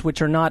downs,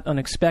 which are not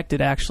unexpected,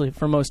 actually,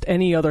 for most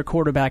any other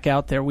quarterback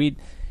out there, we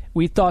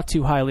thought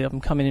too highly of him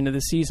coming into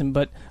the season.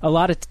 But a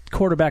lot of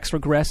quarterbacks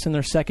regress in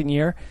their second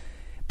year.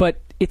 But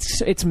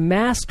it's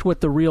masked what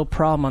the real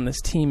problem on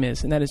this team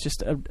is, and that is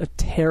just a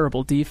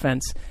terrible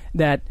defense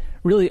that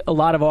really a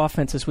lot of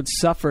offenses would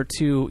suffer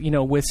to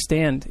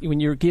withstand when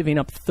you're giving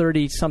up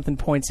 30-something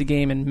points a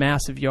game and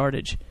massive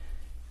yardage.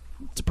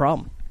 It's a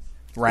problem.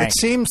 Right. It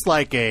seems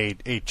like a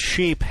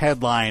cheap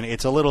headline.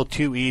 It's a little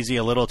too easy,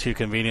 a little too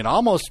convenient,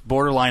 almost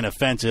borderline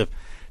offensive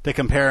to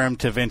compare him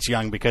to Vince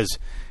Young because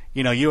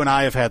you and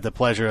I have had the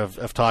pleasure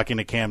of talking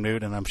to Cam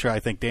Newton, and I'm sure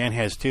I think Dan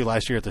has too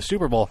last year at the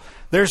Super Bowl.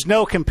 There's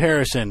no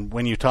comparison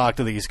when you talk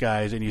to these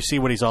guys and you see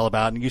what he's all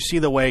about and you see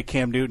the way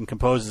Cam Newton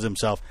composes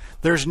himself.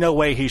 There's no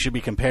way he should be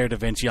compared to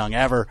Vince Young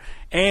ever.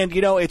 And,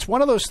 it's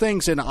one of those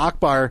things, and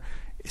Akbar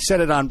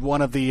said it on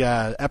one of the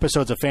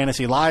episodes of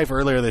Fantasy Live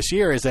earlier this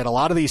year, is that a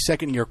lot of these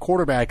second-year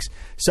quarterbacks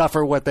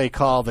suffer what they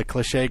call, the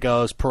cliche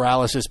goes,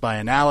 paralysis by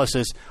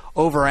analysis,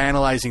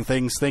 overanalyzing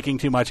things, thinking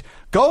too much.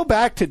 Go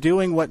back to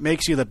doing what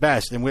makes you the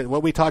best. And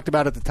what we talked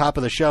about at the top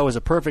of the show is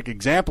a perfect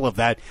example of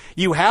that.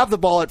 You have the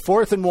ball at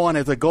 4th and 1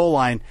 at the goal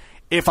line.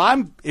 If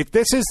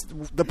this is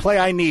the play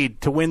I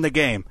need to win the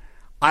game,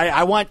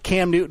 I want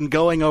Cam Newton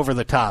going over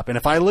the top. And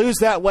if I lose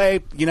that way,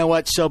 you know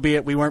what? So be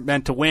it. We weren't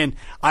meant to win.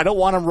 I don't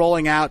want him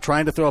rolling out,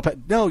 trying to throw a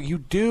 – no, you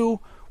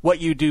do what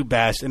you do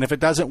best. And if it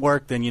doesn't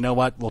work, then you know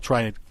what? We'll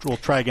try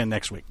again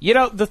next week.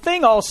 The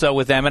thing also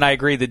with them, and I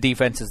agree the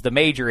defense is the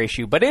major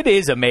issue, but it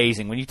is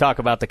amazing when you talk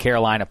about the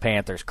Carolina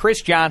Panthers.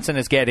 Chris Johnson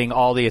is getting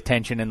all the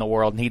attention in the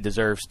world, and he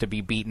deserves to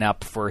be beaten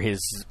up for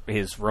his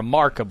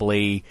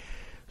remarkably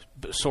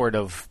sort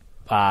of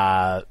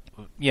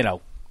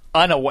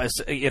I don't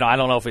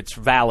know if it's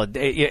valid,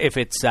 if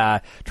it's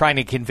trying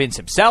to convince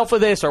himself of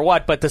this or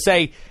what, but to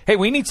say, hey,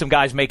 we need some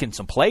guys making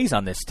some plays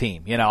on this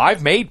team.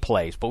 I've made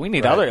plays, but we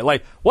need other.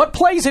 Like, what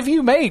plays have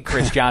you made,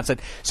 Chris Johnson?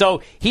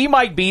 So he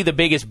might be the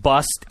biggest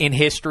bust in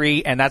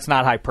history, and that's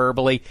not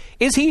hyperbole.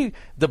 Is he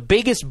the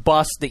biggest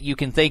bust that you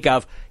can think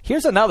of?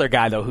 Here's another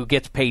guy, though, who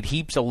gets paid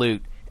heaps of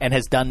loot and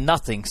has done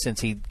nothing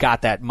since he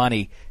got that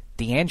money,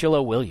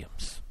 DeAngelo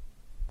Williams.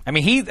 I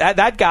mean,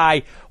 that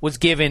guy was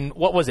given,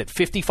 what was it,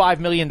 $55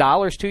 million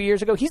 2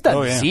 years ago? He's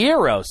done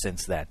zero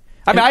since then.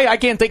 I mean, I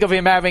can't think of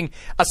him having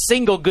a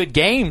single good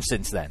game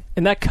since then.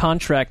 And that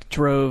contract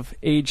drove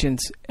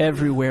agents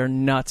everywhere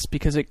nuts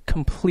because it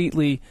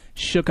completely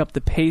shook up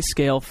the pay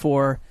scale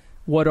for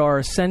what are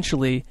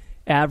essentially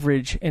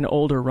average and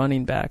older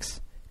running backs.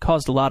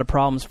 Caused a lot of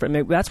problems for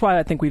him. That's why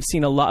I think we've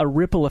seen a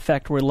ripple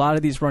effect where a lot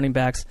of these running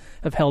backs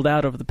have held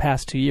out over the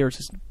past 2 years.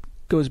 It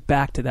goes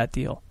back to that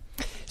deal.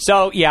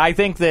 So, yeah, I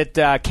think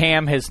that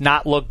Cam has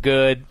not looked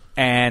good,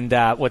 and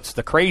what's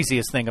the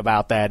craziest thing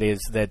about that is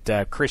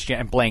that Christian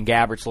and Blaine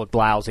Gabbert looked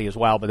lousy as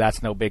well, but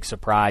that's no big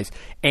surprise.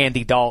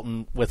 Andy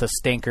Dalton with a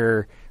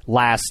stinker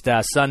last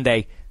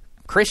Sunday.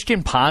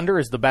 Christian Ponder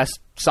is the best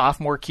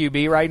sophomore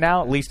QB right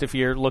now, at least if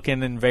you're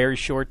looking in very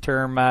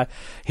short-term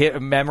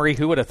memory.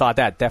 Who would have thought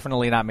that?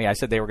 Definitely not me. I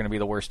said they were going to be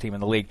the worst team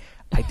in the league.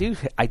 I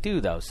do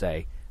though,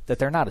 say that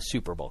they're not a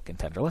Super Bowl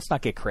contender. Let's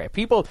not get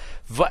crazy.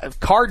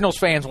 Cardinals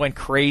fans went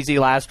crazy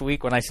last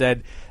week when I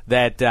said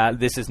that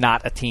this is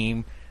not a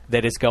team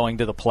that is going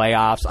to the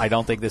playoffs. I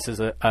don't think this is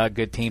a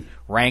good team.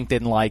 Rank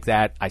didn't like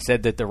that. I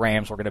said that the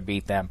Rams were going to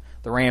beat them.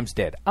 The Rams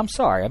did. I'm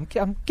sorry.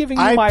 I'm giving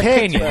you my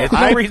opinion. There's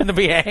no reason to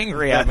be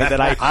angry at me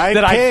that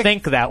I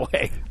think that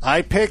way.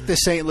 I picked the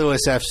St. Louis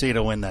FC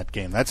to win that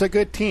game. That's a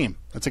good team.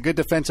 That's a good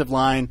defensive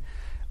line.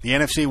 The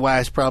NFC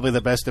West, probably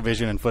the best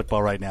division in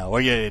football right now.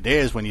 Well, yeah, it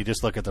is when you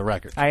just look at the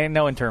record. I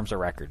know in terms of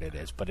record it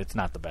is, but it's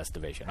not the best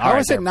division. How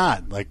is it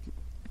not?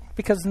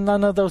 Because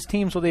none of those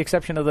teams, with the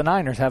exception of the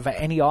Niners, have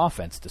any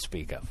offense to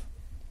speak of.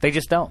 They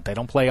just don't. They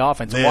don't play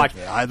offense.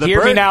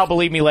 Hear me now,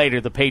 believe me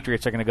later. The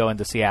Patriots are going to go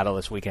into Seattle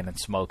this weekend and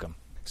smoke them.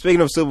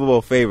 Speaking of Super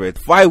Bowl favorite,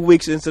 5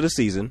 weeks into the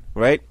season,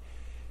 right?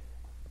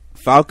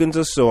 Falcons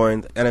are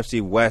soaring. The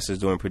NFC West is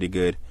doing pretty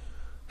good.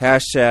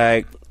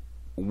 Hashtag,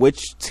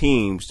 which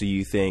teams do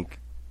you think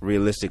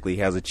realistically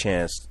has a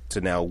chance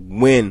to now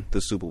win the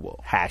Super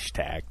Bowl?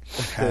 Hashtag.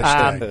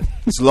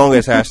 It's the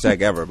longest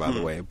hashtag ever, by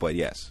the way, but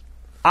yes.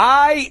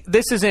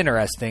 This is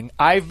interesting.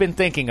 I've been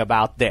thinking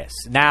about this.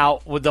 Now,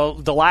 with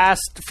the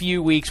last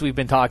few weeks, we've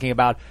been talking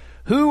about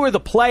who are the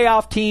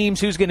playoff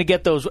teams, who's going to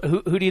get those,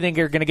 who do you think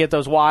are going to get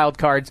those wild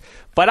cards?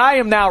 But I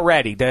am now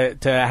ready to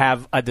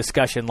have a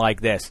discussion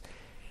like this.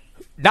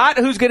 Not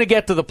who's going to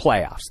get to the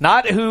playoffs.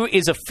 Not who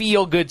is a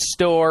feel-good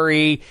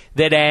story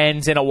that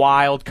ends in a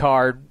wild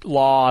card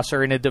loss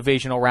or in a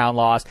divisional round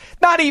loss.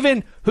 Not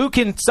even who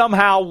can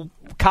somehow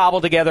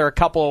cobble together a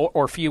couple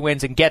or few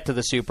wins and get to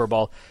the Super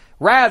Bowl.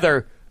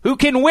 Rather, who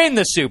can win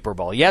the Super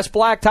Bowl? Yes,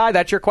 Black Tie,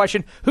 that's your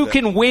question. Who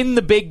can win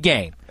the big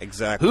game?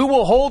 Exactly. Who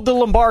will hold the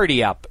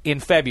Lombardi up in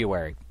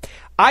February?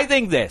 I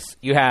think this.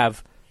 You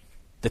have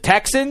the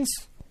Texans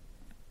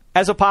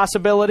as a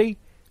possibility.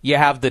 You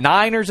have the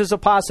Niners as a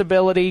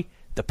possibility.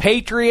 The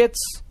Patriots,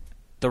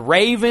 the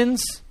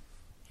Ravens,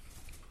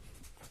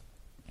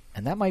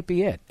 and that might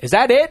be it. Is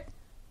that it?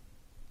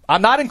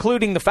 I'm not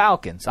including the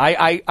Falcons.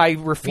 I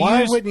refuse.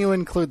 Why wouldn't you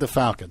include the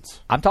Falcons?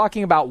 I'm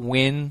talking about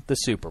win the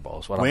Super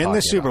Bowl. Is what I'm talking about. Win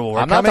the Super Bowl.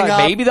 I'm not talking.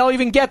 Maybe they'll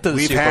even get to the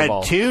Super Bowl.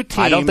 We've had two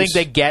teams. I don't think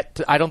they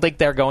get. I don't think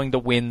they're going to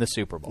win the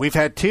Super Bowl. We've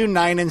had 2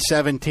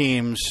 9-7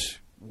 teams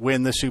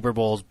win the Super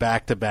Bowls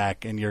back to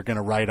back, and you're going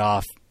to write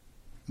off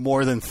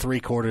more than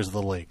 3/4 of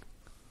the league.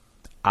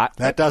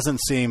 That doesn't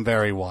seem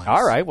very wise.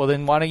 All right, well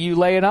then why don't you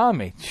lay it on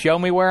me? Show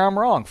me where I'm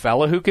wrong,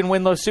 fella. Who can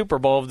win those Super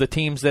Bowl of the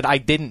teams that I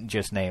didn't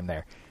just name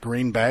there?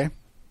 Green Bay.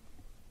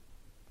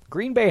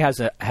 Green Bay has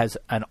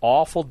an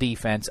awful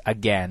defense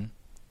again.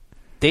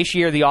 This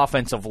year the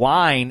offensive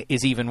line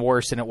is even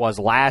worse than it was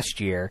last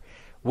year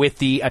with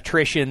the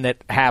attrition that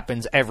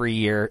happens every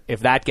year. If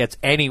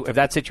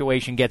that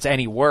situation gets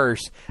any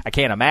worse, I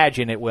can't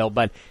imagine it will,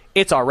 but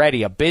it's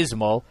already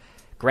abysmal.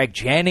 Greg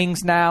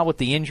Jennings now with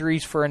the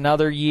injuries for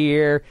another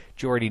year.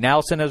 Jordy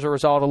Nelson, as a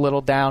result, a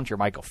little down.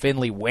 Jermichael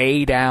Finley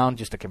way down.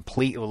 Just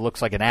it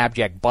looks like an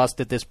abject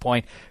bust at this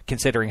point,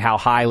 considering how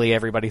highly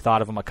everybody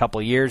thought of him a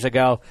couple of years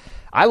ago.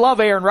 I love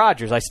Aaron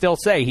Rodgers. I still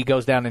say he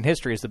goes down in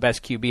history as the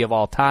best QB of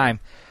all time.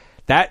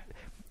 I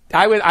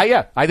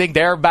think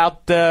they're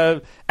about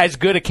as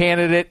good a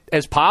candidate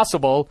as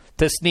possible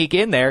to sneak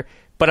in there.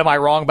 But am I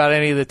wrong about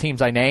any of the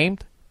teams I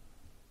named?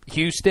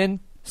 Houston,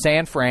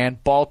 San Fran,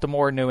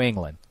 Baltimore, New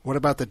England. What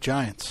about the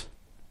Giants?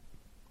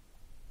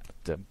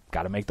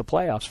 Got to make the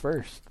playoffs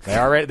first.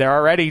 They're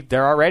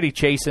already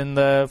chasing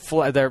the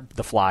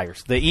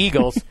Flyers, the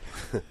Eagles.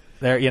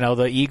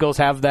 The Eagles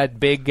have that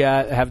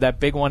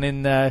big one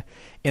in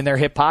their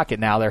hip pocket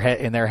now. They're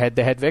in their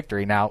head-to-head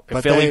victory now.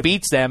 If Philly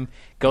beats them,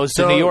 goes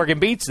to New York and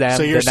beats them.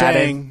 So you're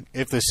saying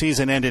if the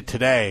season ended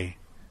today,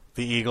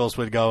 the Eagles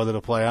would go to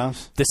the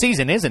playoffs? The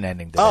season isn't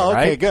ending today, okay,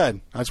 right?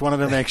 Good. I just wanted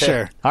to make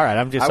sure. All right,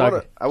 I'm just.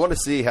 I want to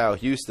see how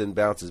Houston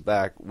bounces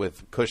back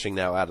with Cushing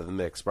now out of the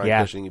mix.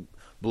 Brian Cushing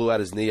blew out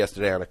his knee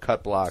yesterday on a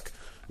cut block,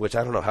 which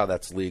I don't know how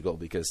that's legal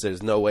because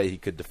there's no way he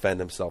could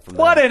defend himself from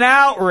that. What an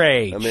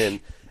outrage! I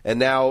mean, and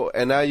now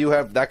you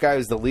have that guy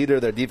who's the leader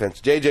of their defense.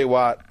 J.J.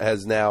 Watt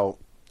has now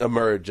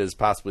emerged as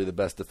possibly the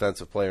best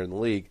defensive player in the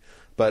league.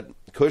 But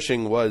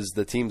Cushing was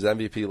the team's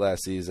MVP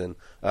last season.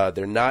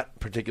 They're not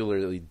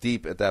particularly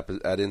deep at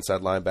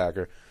inside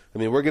linebacker. I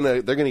mean,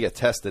 they're gonna get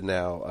tested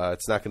now.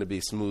 It's not going to be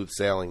smooth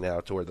sailing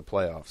now toward the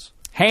playoffs.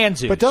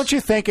 Hands. But don't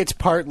you think it's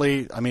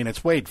partly? I mean,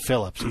 it's Wade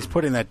Phillips. He's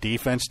putting that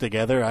defense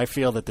together. I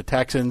feel that the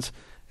Texans,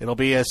 it'll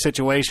be a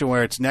situation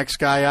where it's next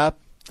guy up.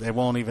 They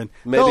won't even.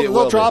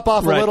 They'll drop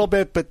off a little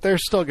bit, but they're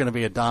still going to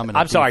be a dominant.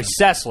 I'm sorry,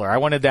 defense. Sessler. I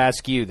wanted to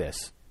ask you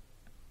this.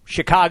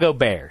 Chicago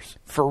Bears,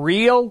 for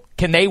real?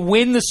 Can they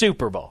win the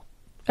Super Bowl?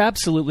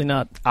 Absolutely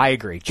not. I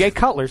agree. Jay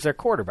Cutler's their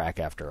quarterback,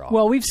 after all.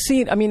 Well, we've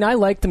seen. I mean, I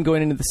liked them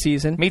going into the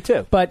season. Me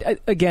too. But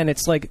again,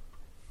 it's like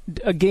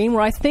a game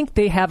where I think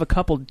they have a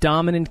couple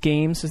dominant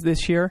games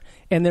this year,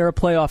 and they're a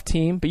playoff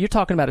team. But you're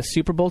talking about a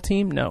Super Bowl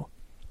team? No.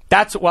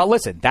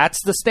 Listen,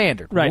 that's the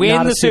standard. Right,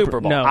 win the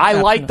Super Bowl. No, I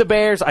like the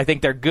Bears. I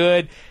think they're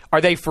good.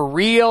 Are they for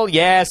real?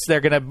 Yes,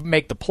 they're going to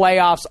make the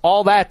playoffs,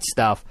 all that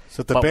stuff.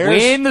 So but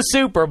win the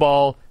Super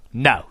Bowl?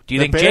 No. Do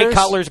you think Jay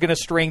Cutler's going to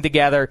string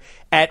together,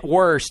 at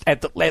worst,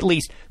 at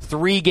least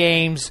 3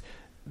 games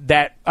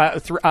that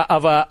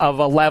of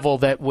a level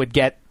that would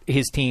get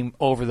his team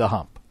over the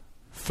hump?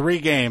 3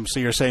 games, so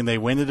you're saying they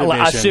win the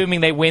division.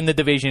 Assuming they win the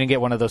division and get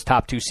one of those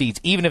top 2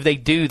 seeds. Even if they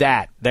do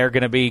that, they're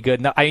going to be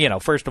good.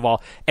 First of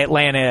all,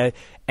 Atlanta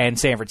and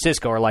San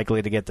Francisco are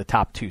likely to get the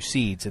top 2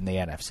 seeds in the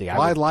NFC.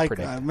 I'd like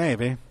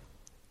maybe.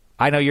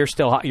 I know you're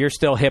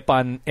still hip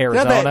on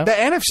Arizona. Yeah, the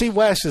NFC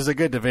West is a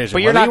good division.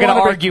 But you're not going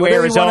to argue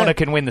Arizona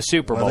can win the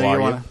Super Bowl, are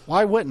you?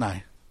 Why wouldn't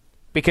I?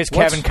 Because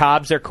Kevin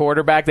Cobb's their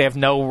quarterback. They have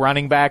no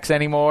running backs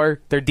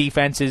anymore. Their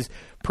defense is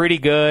pretty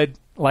good,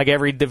 like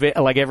every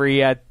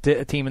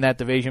team in that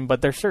division.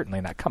 But they're certainly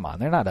not. Come on,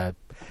 they're not a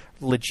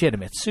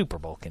legitimate Super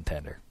Bowl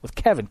contender with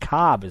Kevin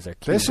Cobb as their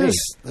QB.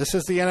 This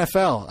is the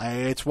NFL.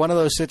 It's one of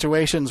those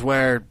situations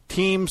where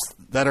teams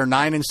that are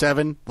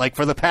 9-7, like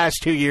for the past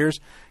 2 years,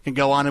 can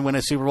go on and win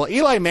a Super Bowl.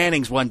 Eli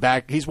Manning's won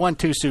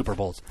 2 Super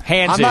Bowls.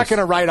 I'm not going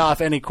to write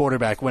off any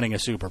quarterback winning a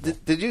Super Bowl.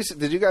 Did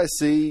you guys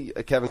see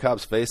Kevin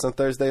Cobb's face on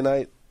Thursday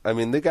night? I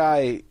mean, the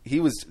guy,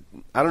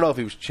 I don't know if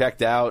he was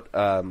checked out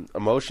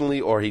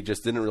emotionally or he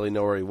just didn't really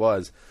know where he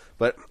was.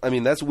 But, I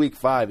mean, that's week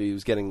 5. He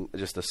was getting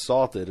just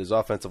assaulted. His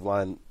offensive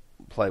line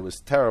play was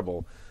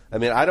terrible. I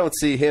mean, I don't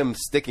see him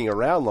sticking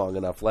around long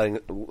enough,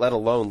 let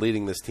alone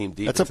leading this team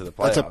deep into the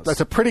playoffs.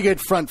 That's a pretty good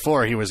front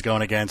four he was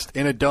going against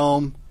in a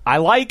dome. I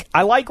like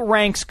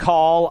Rank's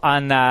call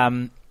on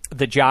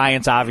the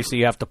Giants. Obviously,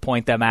 you have to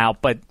point them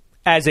out, but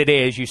as it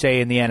is, you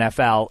say in the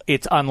NFL,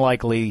 it's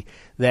unlikely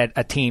that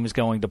a team is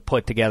going to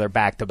put together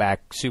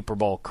back-to-back Super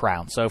Bowl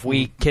crowns. So if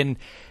we can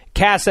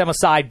cast them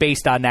aside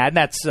based on that, and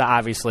that's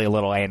obviously a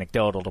little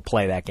anecdotal to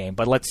play that game,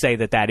 but let's say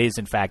that is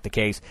in fact the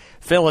case.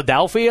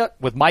 Philadelphia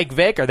with Mike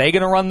Vick, are they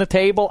going to run the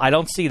table? I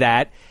don't see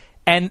that.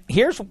 And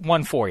here's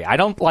one for you. I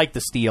don't like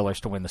the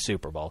Steelers to win the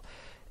Super Bowl.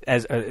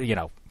 As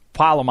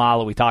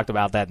Palomalu, we talked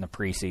about that in the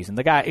preseason.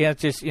 The guy,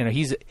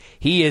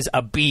 he is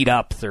a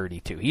beat-up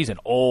 32. He's an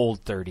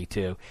old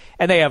 32.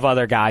 And they have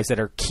other guys that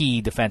are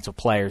key defensive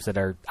players that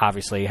are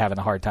obviously having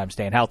a hard time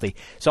staying healthy.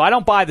 So I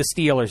don't buy the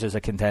Steelers as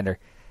a contender.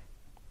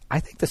 I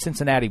think the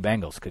Cincinnati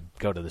Bengals could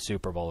go to the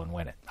Super Bowl and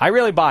win it. I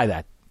really buy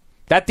that.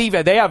 That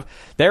defense, they have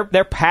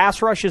their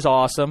pass rush is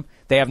awesome.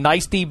 They have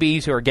nice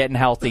DBs who are getting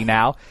healthy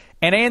now.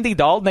 And Andy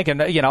Dalton, they can,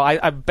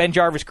 Ben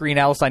Jarvis, Green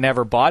Ellis, I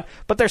never bought,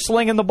 but they're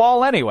slinging the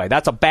ball anyway.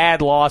 That's a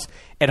bad loss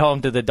at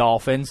home to the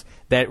Dolphins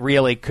that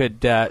really could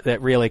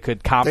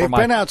compromise. They've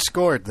been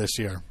outscored this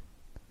year.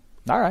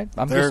 All right,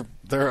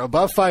 they're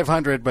above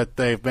 500, but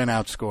they've been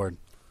outscored.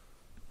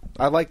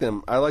 I like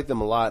them. I like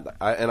them a lot,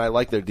 and I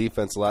like their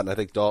defense a lot. And I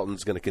think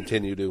Dalton's going to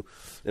continue to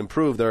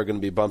improve. There are going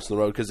to be bumps in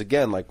the road because,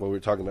 again, like what we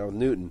were talking about with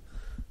Newton,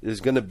 there's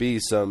going to be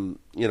some,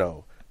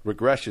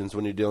 regressions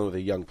when you're dealing with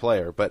a young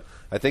player. But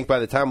I think by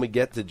the time we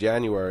get to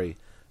January,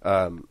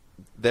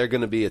 they're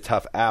going to be a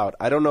tough out.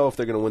 I don't know if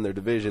they're going to win their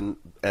division,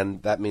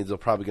 and that means they're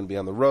probably going to be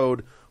on the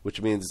road,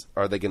 which means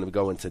are they going to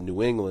go into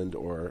New England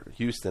or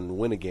Houston and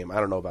win a game? I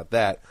don't know about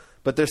that.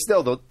 But they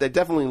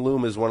definitely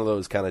loom as one of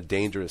those kind of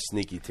dangerous,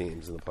 sneaky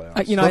teams in the playoffs.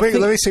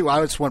 Let me see. I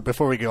just want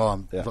before we go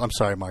on. Yeah. I'm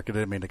sorry, Mark. I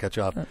didn't mean to cut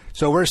you off.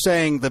 So we're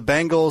saying the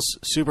Bengals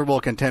Super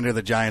Bowl contender,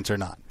 the Giants are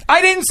not.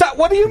 I didn't.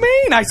 What do you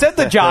mean? I said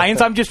the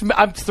Giants. I'm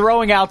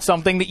throwing out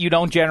something that you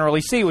don't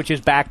generally see, which is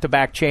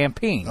back-to-back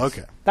champions.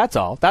 Okay. That's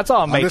all.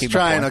 I'm making. Just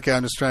trying. Okay,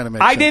 I'm just trying to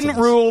make. I didn't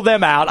rule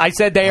them out. I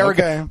said they are.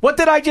 Okay. What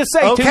did I just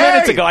say 2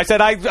 minutes ago? I said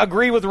I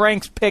agree with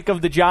Rank's pick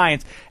of the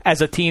Giants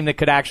as a team that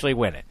could actually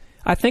win it.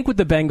 I think with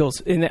the Bengals,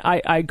 and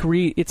I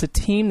agree, it's a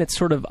team that's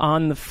sort of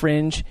on the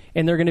fringe,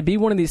 and they're going to be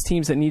one of these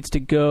teams that needs to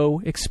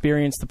go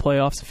experience the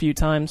playoffs a few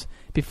times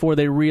before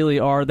they really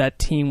are that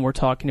team we're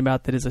talking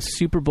about that is a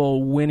Super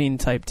Bowl winning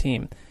type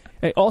team.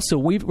 Also,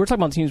 we're talking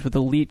about teams with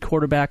elite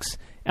quarterbacks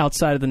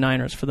outside of the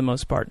Niners for the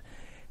most part.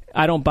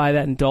 I don't buy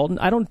that in Dalton.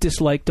 I don't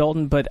dislike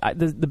Dalton, but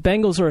the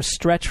Bengals are a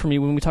stretch for me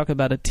when we talk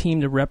about a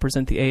team to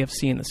represent the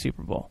AFC in the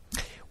Super Bowl.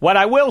 What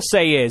I will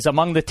say is,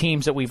 among the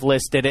teams that we've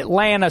listed,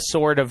 Atlanta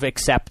sort of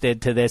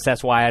accepted to this.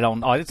 That's why I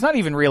don't. It's not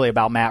even really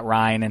about Matt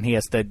Ryan, and he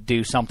has to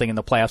do something in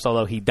the playoffs,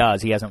 although he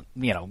does. He hasn't,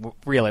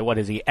 really, what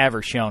has he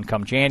ever shown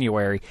come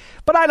January?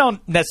 But I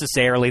don't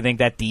necessarily think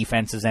that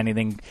defense is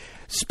anything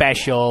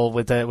special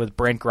with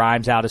Brent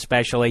Grimes out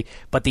especially.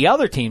 But the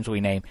other teams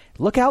we name,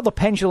 look how the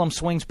pendulum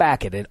swings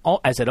back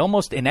as it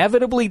almost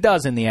inevitably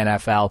does in the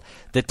NFL.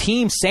 The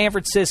teams, San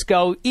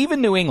Francisco,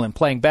 even New England,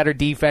 playing better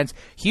defense.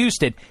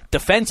 Houston,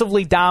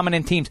 defensively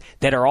dominant teams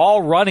that are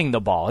all running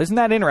the ball. Isn't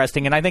that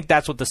interesting? And I think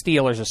that's what the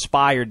Steelers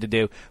aspired to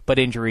do, but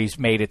injuries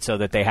made it so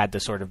that they had to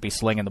sort of be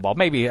slinging the ball.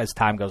 Maybe as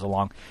time goes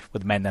along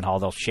with Mendenhall,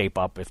 they'll shape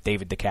up if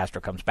David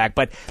DeCastro comes back.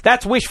 But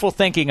that's wishful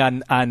thinking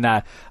on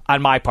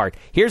my part.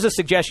 Here's a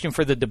suggestion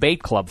for the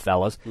debate club,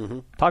 fellas. Mm-hmm.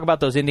 Talk about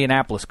those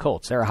Indianapolis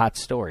Colts. They're a hot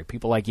story.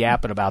 People like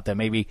yapping about them.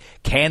 Maybe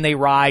can they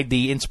ride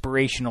the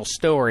inspirational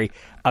story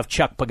of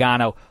Chuck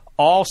Pagano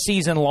all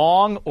season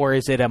long, or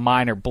is it a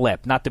minor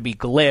blip? Not to be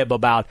glib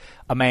about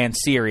a man's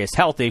serious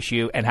health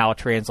issue and how it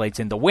translates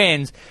into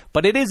wins,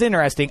 but it is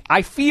interesting.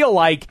 I feel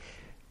like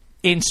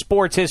in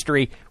sports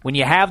history, when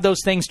you have those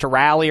things to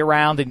rally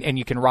around and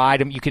you can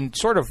ride them, you can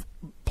sort of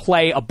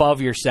play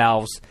above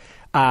yourselves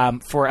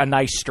for a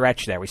nice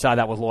stretch there. We saw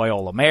that with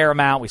Loyola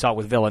Marymount. We saw it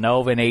with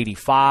Villanova in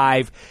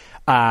 85.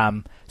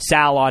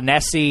 Sal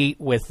Onesi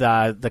with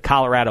the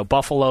Colorado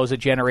Buffaloes a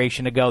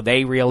generation ago.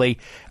 They really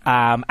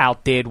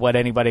outdid what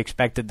anybody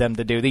expected them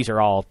to do. These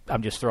are all,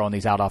 I'm just throwing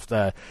these out off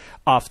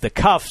the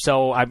cuff,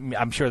 so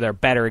I'm sure there are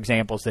better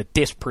examples that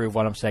disprove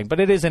what I'm saying. But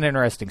it is an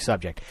interesting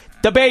subject.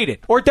 Debate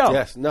it or don't.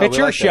 Yes, no, it's we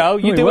your like show.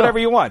 that. You do whatever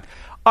you want.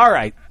 All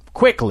right,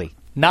 quickly.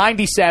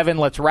 97,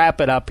 let's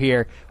wrap it up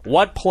here.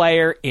 What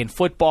player in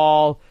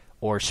football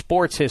or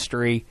sports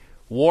history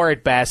wore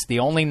it best? The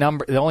only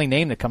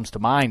name that comes to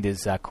mind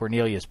is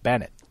Cornelius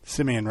Bennett.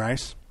 Simeon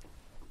Rice.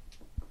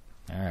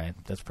 All right,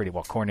 that's pretty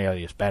well.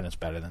 Cornelius Bennett's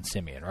better than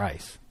Simeon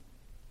Rice,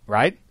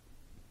 right?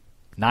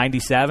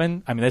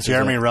 97. I mean, this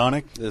Jeremy is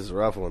Roenick. This is a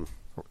rough one.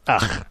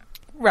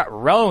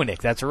 Roenick.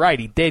 That's right.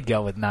 He did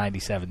go with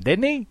 97,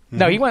 didn't he? Mm-hmm.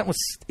 No, he went with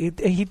he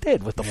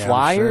did with the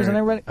Flyers and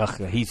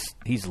everybody.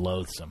 He's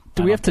loathsome.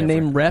 Do we have to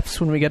name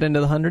reps when we get into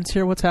the hundreds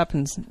here? What's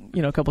happened?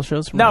 A couple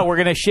shows from No, now? we're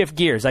going to shift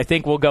gears. I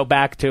think we'll go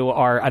back to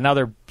our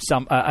another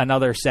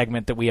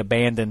segment that we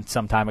abandoned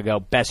some time ago.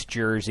 Best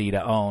jersey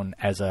to own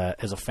as a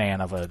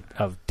fan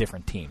of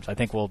different teams. I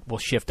think we'll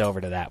shift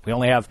over to that. We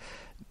only have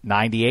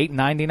 98 and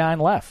 99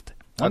 left.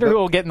 I wonder who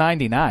will get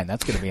 99.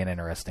 That's going to be an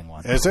interesting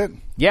one. Is it?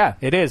 Yeah,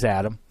 it is,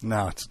 Adam.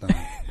 No, it's not.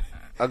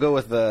 I'll go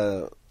with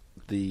the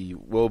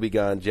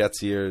woebegone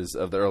Jets years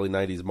of the early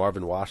 90s,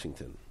 Marvin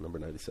Washington, number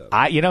 97.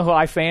 You know who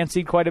I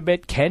fancied quite a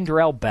bit?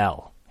 Kendrell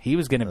Bell. He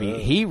was going to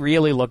be. He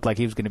really looked like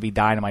he was going to be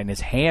dynamite, and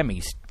his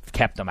hammies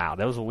kept him out.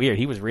 That was weird.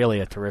 He was really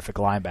a terrific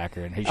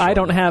linebacker. And I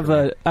don't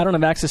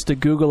have access to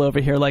Google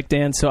over here like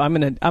Dan, so I'm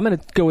gonna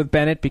go with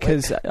Bennett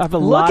because I have a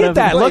lot Look of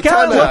at that. Look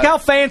how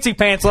Fancy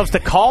Pants loves to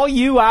call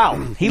you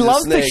out. He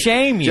loves to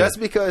shame you.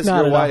 Just because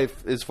your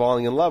wife is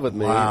falling in love with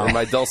me and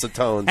my dulcet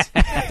tones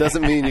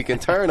doesn't mean you can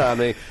turn on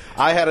me.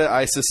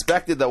 I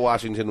suspected that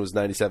Washington was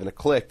 97. It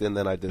clicked, and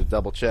then I did a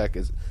double check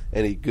as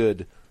any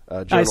good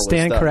journalist I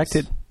stand does.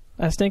 corrected.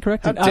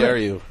 How dare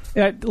you?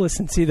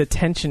 Listen, see, the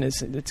tension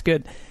it's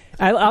good.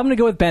 I'm going to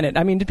go with Bennett.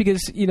 I mean,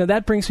 because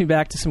that brings me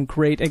back to a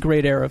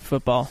great era of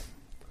football.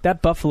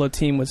 That Buffalo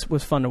team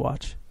was fun to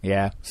watch.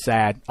 Yeah,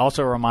 sad.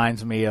 Also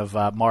reminds me of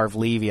Marv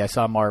Levy. I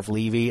saw Marv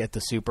Levy at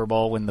the Super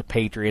Bowl when the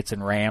Patriots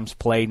and Rams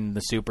played in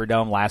the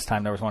Superdome. Last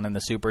time there was one in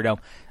the Superdome.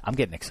 I'm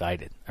getting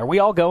excited. Are we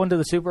all going to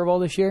the Super Bowl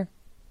this year?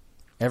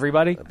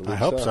 Everybody? I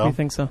hope so. I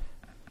think so.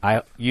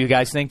 You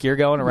guys think you're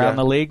going around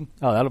the league?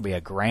 Oh, that'll be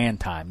a grand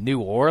time. New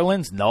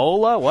Orleans,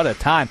 NOLA, what a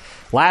time.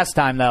 Last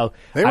time, though,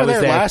 they were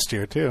there last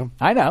year, too.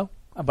 I know,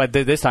 but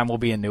this time we'll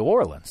be in New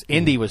Orleans.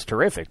 Indy was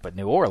terrific, but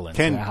New Orleans.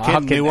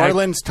 Can New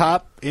Orleans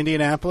top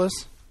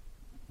Indianapolis?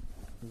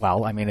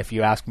 Well, I mean, if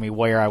you ask me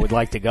where I would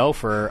like to go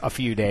for a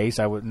few days,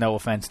 I would. No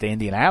offense to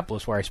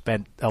Indianapolis, where I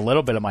spent a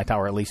little bit of my time,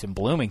 or at least in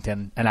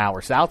Bloomington, an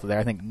hour south of there.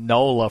 I think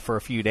NOLA for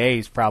a few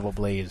days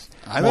probably is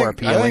more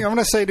appealing. I think I'm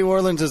going to say New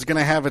Orleans is going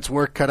to have its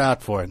work cut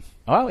out for it.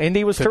 Well,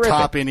 Indy was terrific.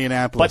 Top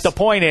Indianapolis. But the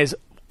point is,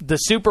 the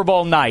Super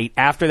Bowl night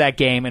after that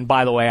game, and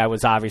by the way, I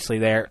was obviously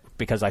there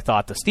because I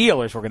thought the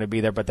Steelers were going to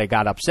be there, but they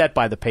got upset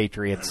by the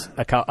Patriots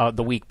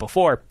the week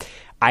before.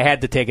 I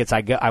had the tickets.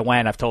 I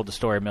went. I've told the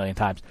story a million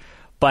times.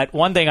 But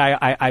one thing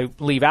I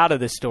leave out of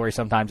this story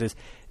sometimes is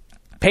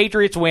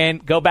Patriots win,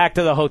 go back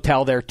to the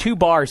hotel. There are 2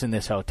 bars in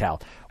this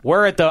hotel.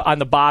 We're on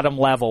the bottom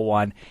level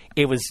one.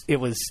 It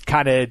was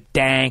kind of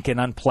dank and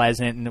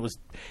unpleasant,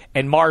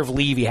 and Marv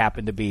Levy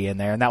happened to be in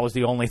there, and that was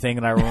the only thing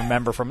that I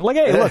remember from. Like,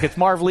 hey, look, it's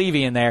Marv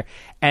Levy in there.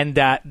 And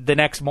the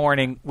next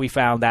morning, we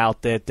found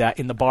out that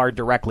in the bar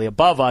directly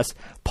above us,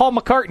 Paul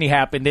McCartney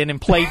happened in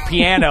and played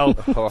piano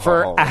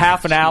for a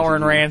half an hour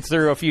and ran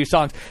through a few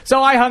songs.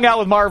 So I hung out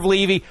with Marv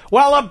Levy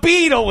while a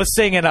Beatle was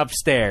singing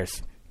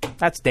upstairs.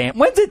 When's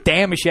it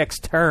Damashek's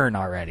turn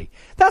already?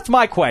 That's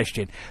my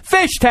question.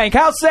 Fish Tank,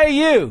 how say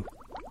you?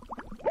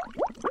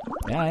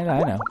 Yeah, I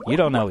know. You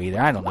don't know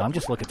either. I don't know. I'm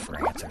just looking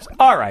for answers.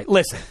 All right,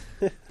 listen.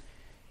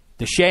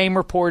 The Shame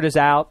Report is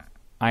out.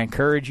 I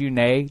encourage you,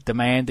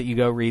 demand that you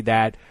go read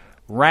that.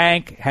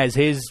 Rank has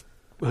his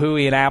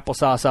hooey and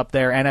applesauce up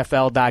there,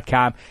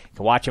 NFL.com. You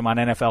can watch him on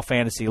NFL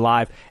Fantasy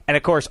Live. And,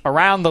 of course,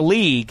 around the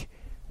league,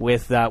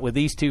 with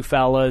these 2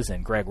 fellas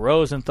and Greg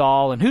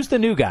Rosenthal. And who's the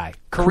new guy?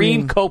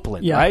 Kareem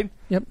Copeland, right?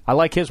 Yep. I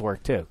like his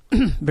work, too.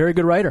 Very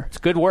good writer. It's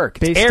good work.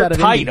 Based it's out of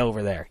airtight Indy.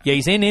 over there. Yeah,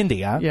 he's in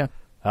Indy, huh? Yeah.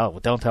 Oh, well,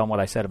 don't tell him what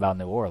I said about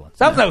New Orleans.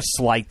 That was no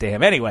slight to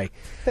him. Anyway,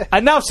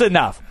 enough's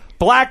enough.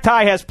 Black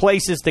Tie has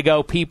places to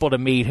go, people to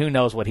meet. Who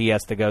knows what he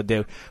has to go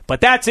do. But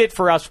that's it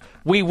for us.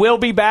 We will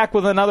be back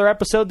with another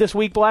episode this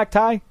week, Black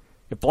Tie.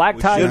 If Black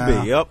Tie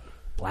should be, yep.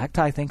 Black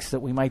Tie thinks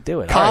that we might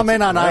do it.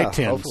 Comment on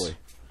iTunes. Hopefully.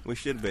 We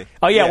should be.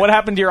 Oh, yeah. What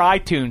happened to your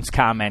iTunes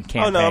comment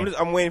campaign? Oh, no.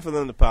 I'm waiting for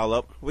them to pile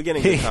up. We're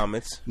getting good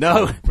comments.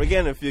 No. We're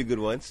getting a few good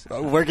ones.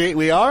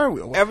 We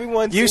are?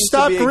 Everyone You seems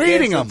stopped to be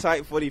reading them.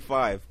 Type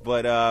 45,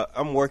 but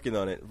I'm working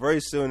on it.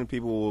 Very soon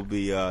people will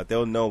be,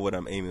 they'll know what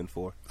I'm aiming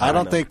for. I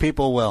don't think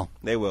people will.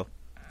 They will.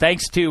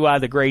 Thanks to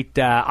the great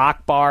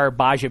Akbar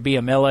Baja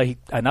Biamila.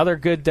 Another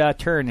good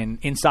turn in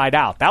Inside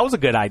Out. That was a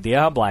good idea,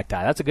 huh, Black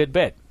Tie? That's a good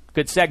bit.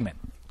 Good segment.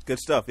 Good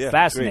stuff, yeah.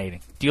 Fascinating.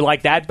 Great. Do you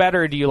like that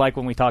better, or do you like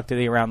when we talk to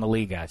the Around the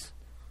League guys?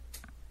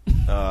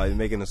 You're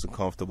making us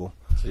uncomfortable.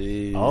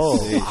 Jeez. Oh,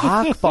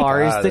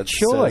 Akbar is the that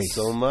choice. Says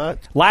so much.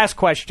 Last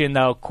question,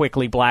 though,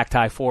 quickly, Black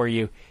Tie, for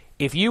you.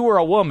 If you were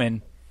a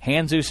woman,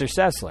 Hanzus or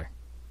Sessler?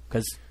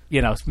 Because,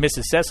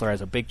 Mrs. Sessler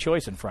has a big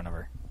choice in front of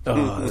her.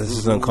 Oh, this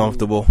is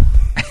uncomfortable.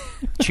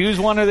 Choose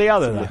one or the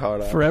other,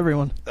 though. For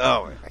everyone.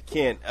 Oh, I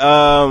can't.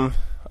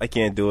 I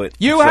can't do it.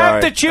 You Sorry.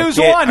 have to choose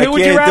one. Who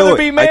would you can't rather do it.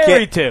 be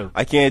married to?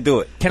 I can't do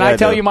it. Can I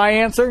tell you my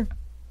answer?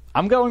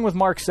 I'm going with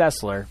Mark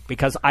Sessler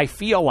because I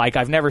feel like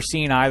I've never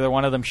seen either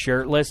one of them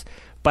shirtless,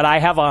 but I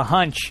have a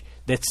hunch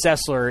that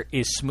Sessler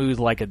is smooth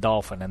like a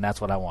dolphin, and that's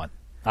what I want.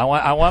 I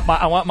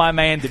want my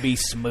man to be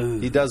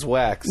smooth. He does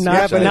wax.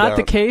 Not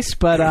the case,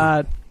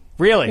 but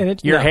really,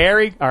 you're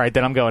hairy. All right,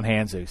 then I'm going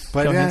Hanzus.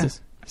 But Hanzus.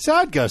 So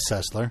I'd go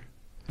Sessler.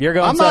 You're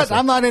going.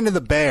 I'm not into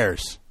the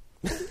Bears.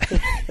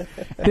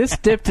 This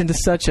dipped into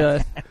such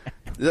a.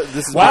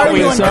 This is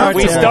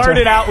we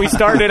started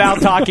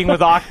out talking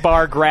with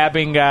Akbar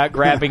grabbing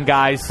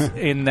guys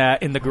in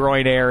the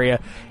groin area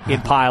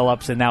in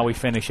pileups, and now we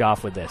finish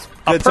off with this.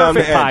 Good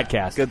perfect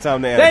podcast. Good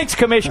time to end. Thanks,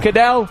 Commish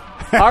Cadell.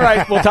 All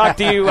right, we'll talk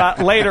to you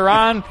later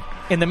on.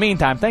 In the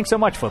meantime, thanks so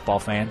much, football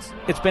fans.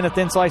 It's been a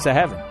thin slice of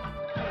heaven.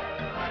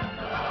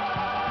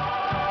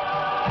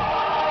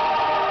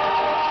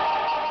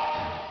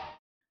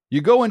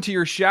 You go into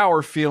your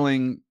shower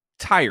feeling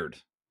tired,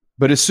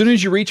 but as soon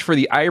as you reach for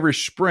the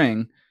Irish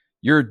Spring,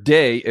 your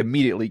day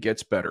immediately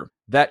gets better.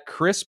 That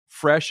crisp,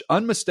 fresh,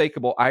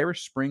 unmistakable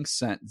Irish Spring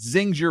scent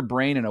zings your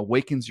brain and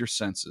awakens your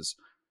senses.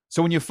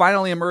 So when you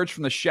finally emerge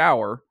from the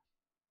shower,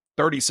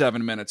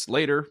 37 minutes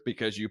later,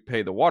 because you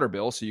pay the water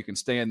bill so you can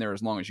stay in there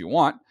as long as you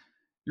want,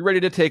 you're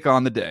ready to take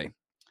on the day.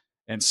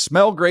 And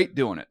smell great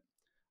doing it.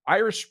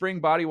 Irish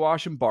Spring Body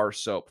Wash and Bar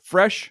Soap.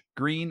 Fresh,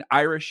 green,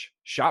 Irish.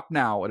 Shop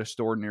now at a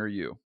store near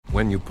you.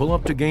 When you pull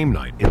up to game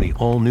night in the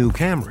all-new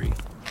Camry,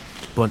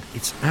 but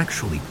it's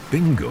actually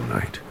bingo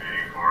night.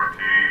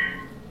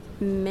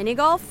 Mini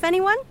golf,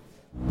 anyone?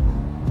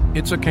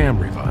 It's a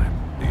Camry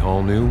vibe. The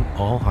all-new,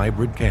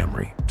 all-hybrid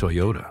Camry.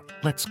 Toyota.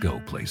 Let's go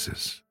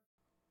places.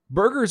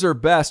 Burgers are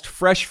best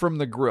fresh from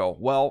the grill.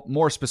 Well,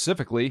 more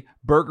specifically,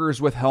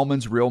 burgers with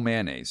Hellmann's Real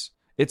Mayonnaise.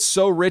 It's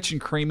so rich and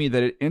creamy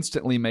that it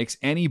instantly makes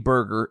any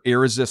burger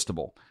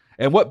irresistible.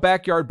 And what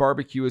backyard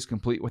barbecue is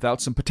complete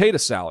without some potato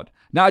salad?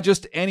 Not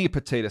just any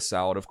potato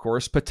salad, of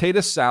course.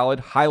 Potato salad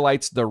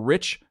highlights the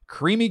rich,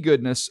 creamy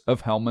goodness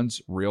of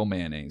Hellmann's Real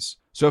Mayonnaise.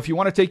 So if you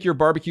want to take your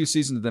barbecue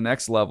season to the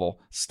next level,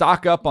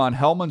 stock up on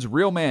Hellmann's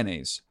Real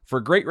Mayonnaise. For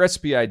great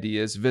recipe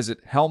ideas, visit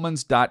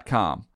hellmanns.com.